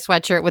soaked my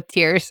sweatshirt with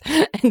tears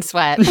and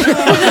sweat.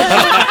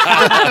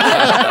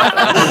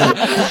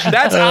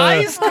 That's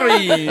ice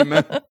cream.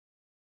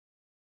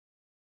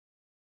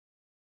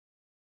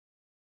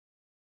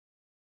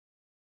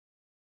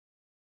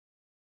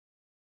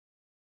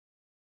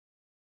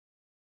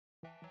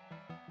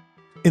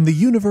 In the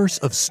universe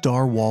of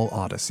Star Wall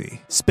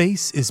Odyssey,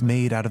 space is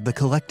made out of the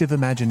collective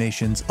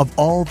imaginations of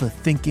all the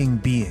thinking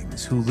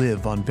beings who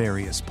live on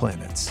various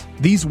planets.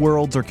 These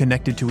worlds are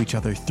connected to each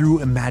other through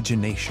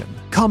imagination.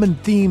 Common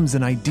themes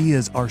and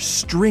ideas are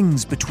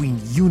strings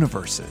between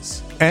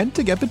universes. And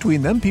to get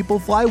between them, people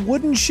fly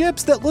wooden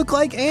ships that look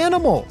like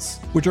animals,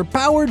 which are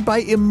powered by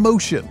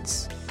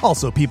emotions.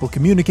 Also, people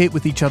communicate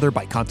with each other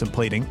by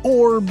contemplating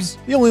orbs.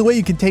 The only way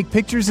you can take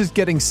pictures is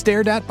getting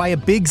stared at by a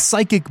big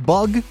psychic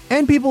bug.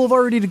 And people have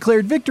already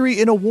declared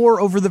victory in a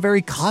war over the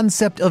very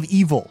concept of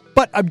evil.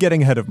 But I'm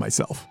getting ahead of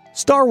myself.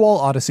 Star Wall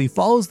Odyssey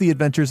follows the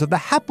adventures of the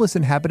hapless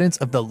inhabitants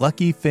of the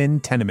Lucky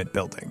Finn tenement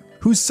building,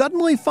 who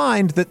suddenly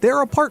find that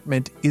their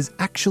apartment is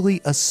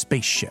actually a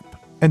spaceship,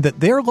 and that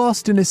they're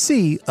lost in a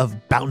sea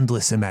of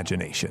boundless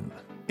imagination.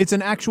 It's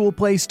an actual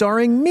play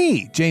starring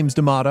me, James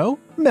D'Amato,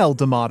 Mel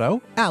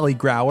D'Amato, Ali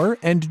Grauer,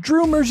 and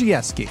Drew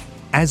Merzieski,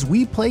 as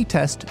we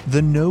playtest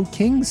the No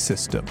Kings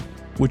system,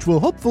 which will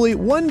hopefully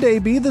one day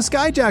be the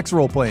Skyjacks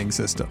role-playing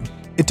system.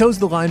 It toes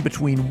the line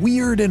between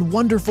weird and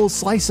wonderful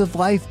slice of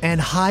life and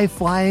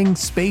high-flying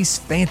space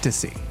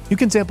fantasy. You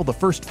can sample the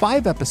first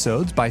 5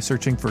 episodes by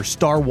searching for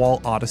Star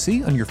Wall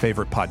Odyssey on your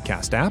favorite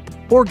podcast app,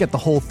 or get the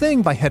whole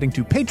thing by heading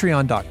to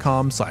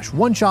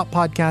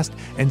patreon.com/oneshotpodcast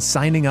and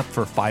signing up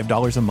for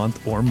 $5 a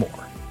month or more.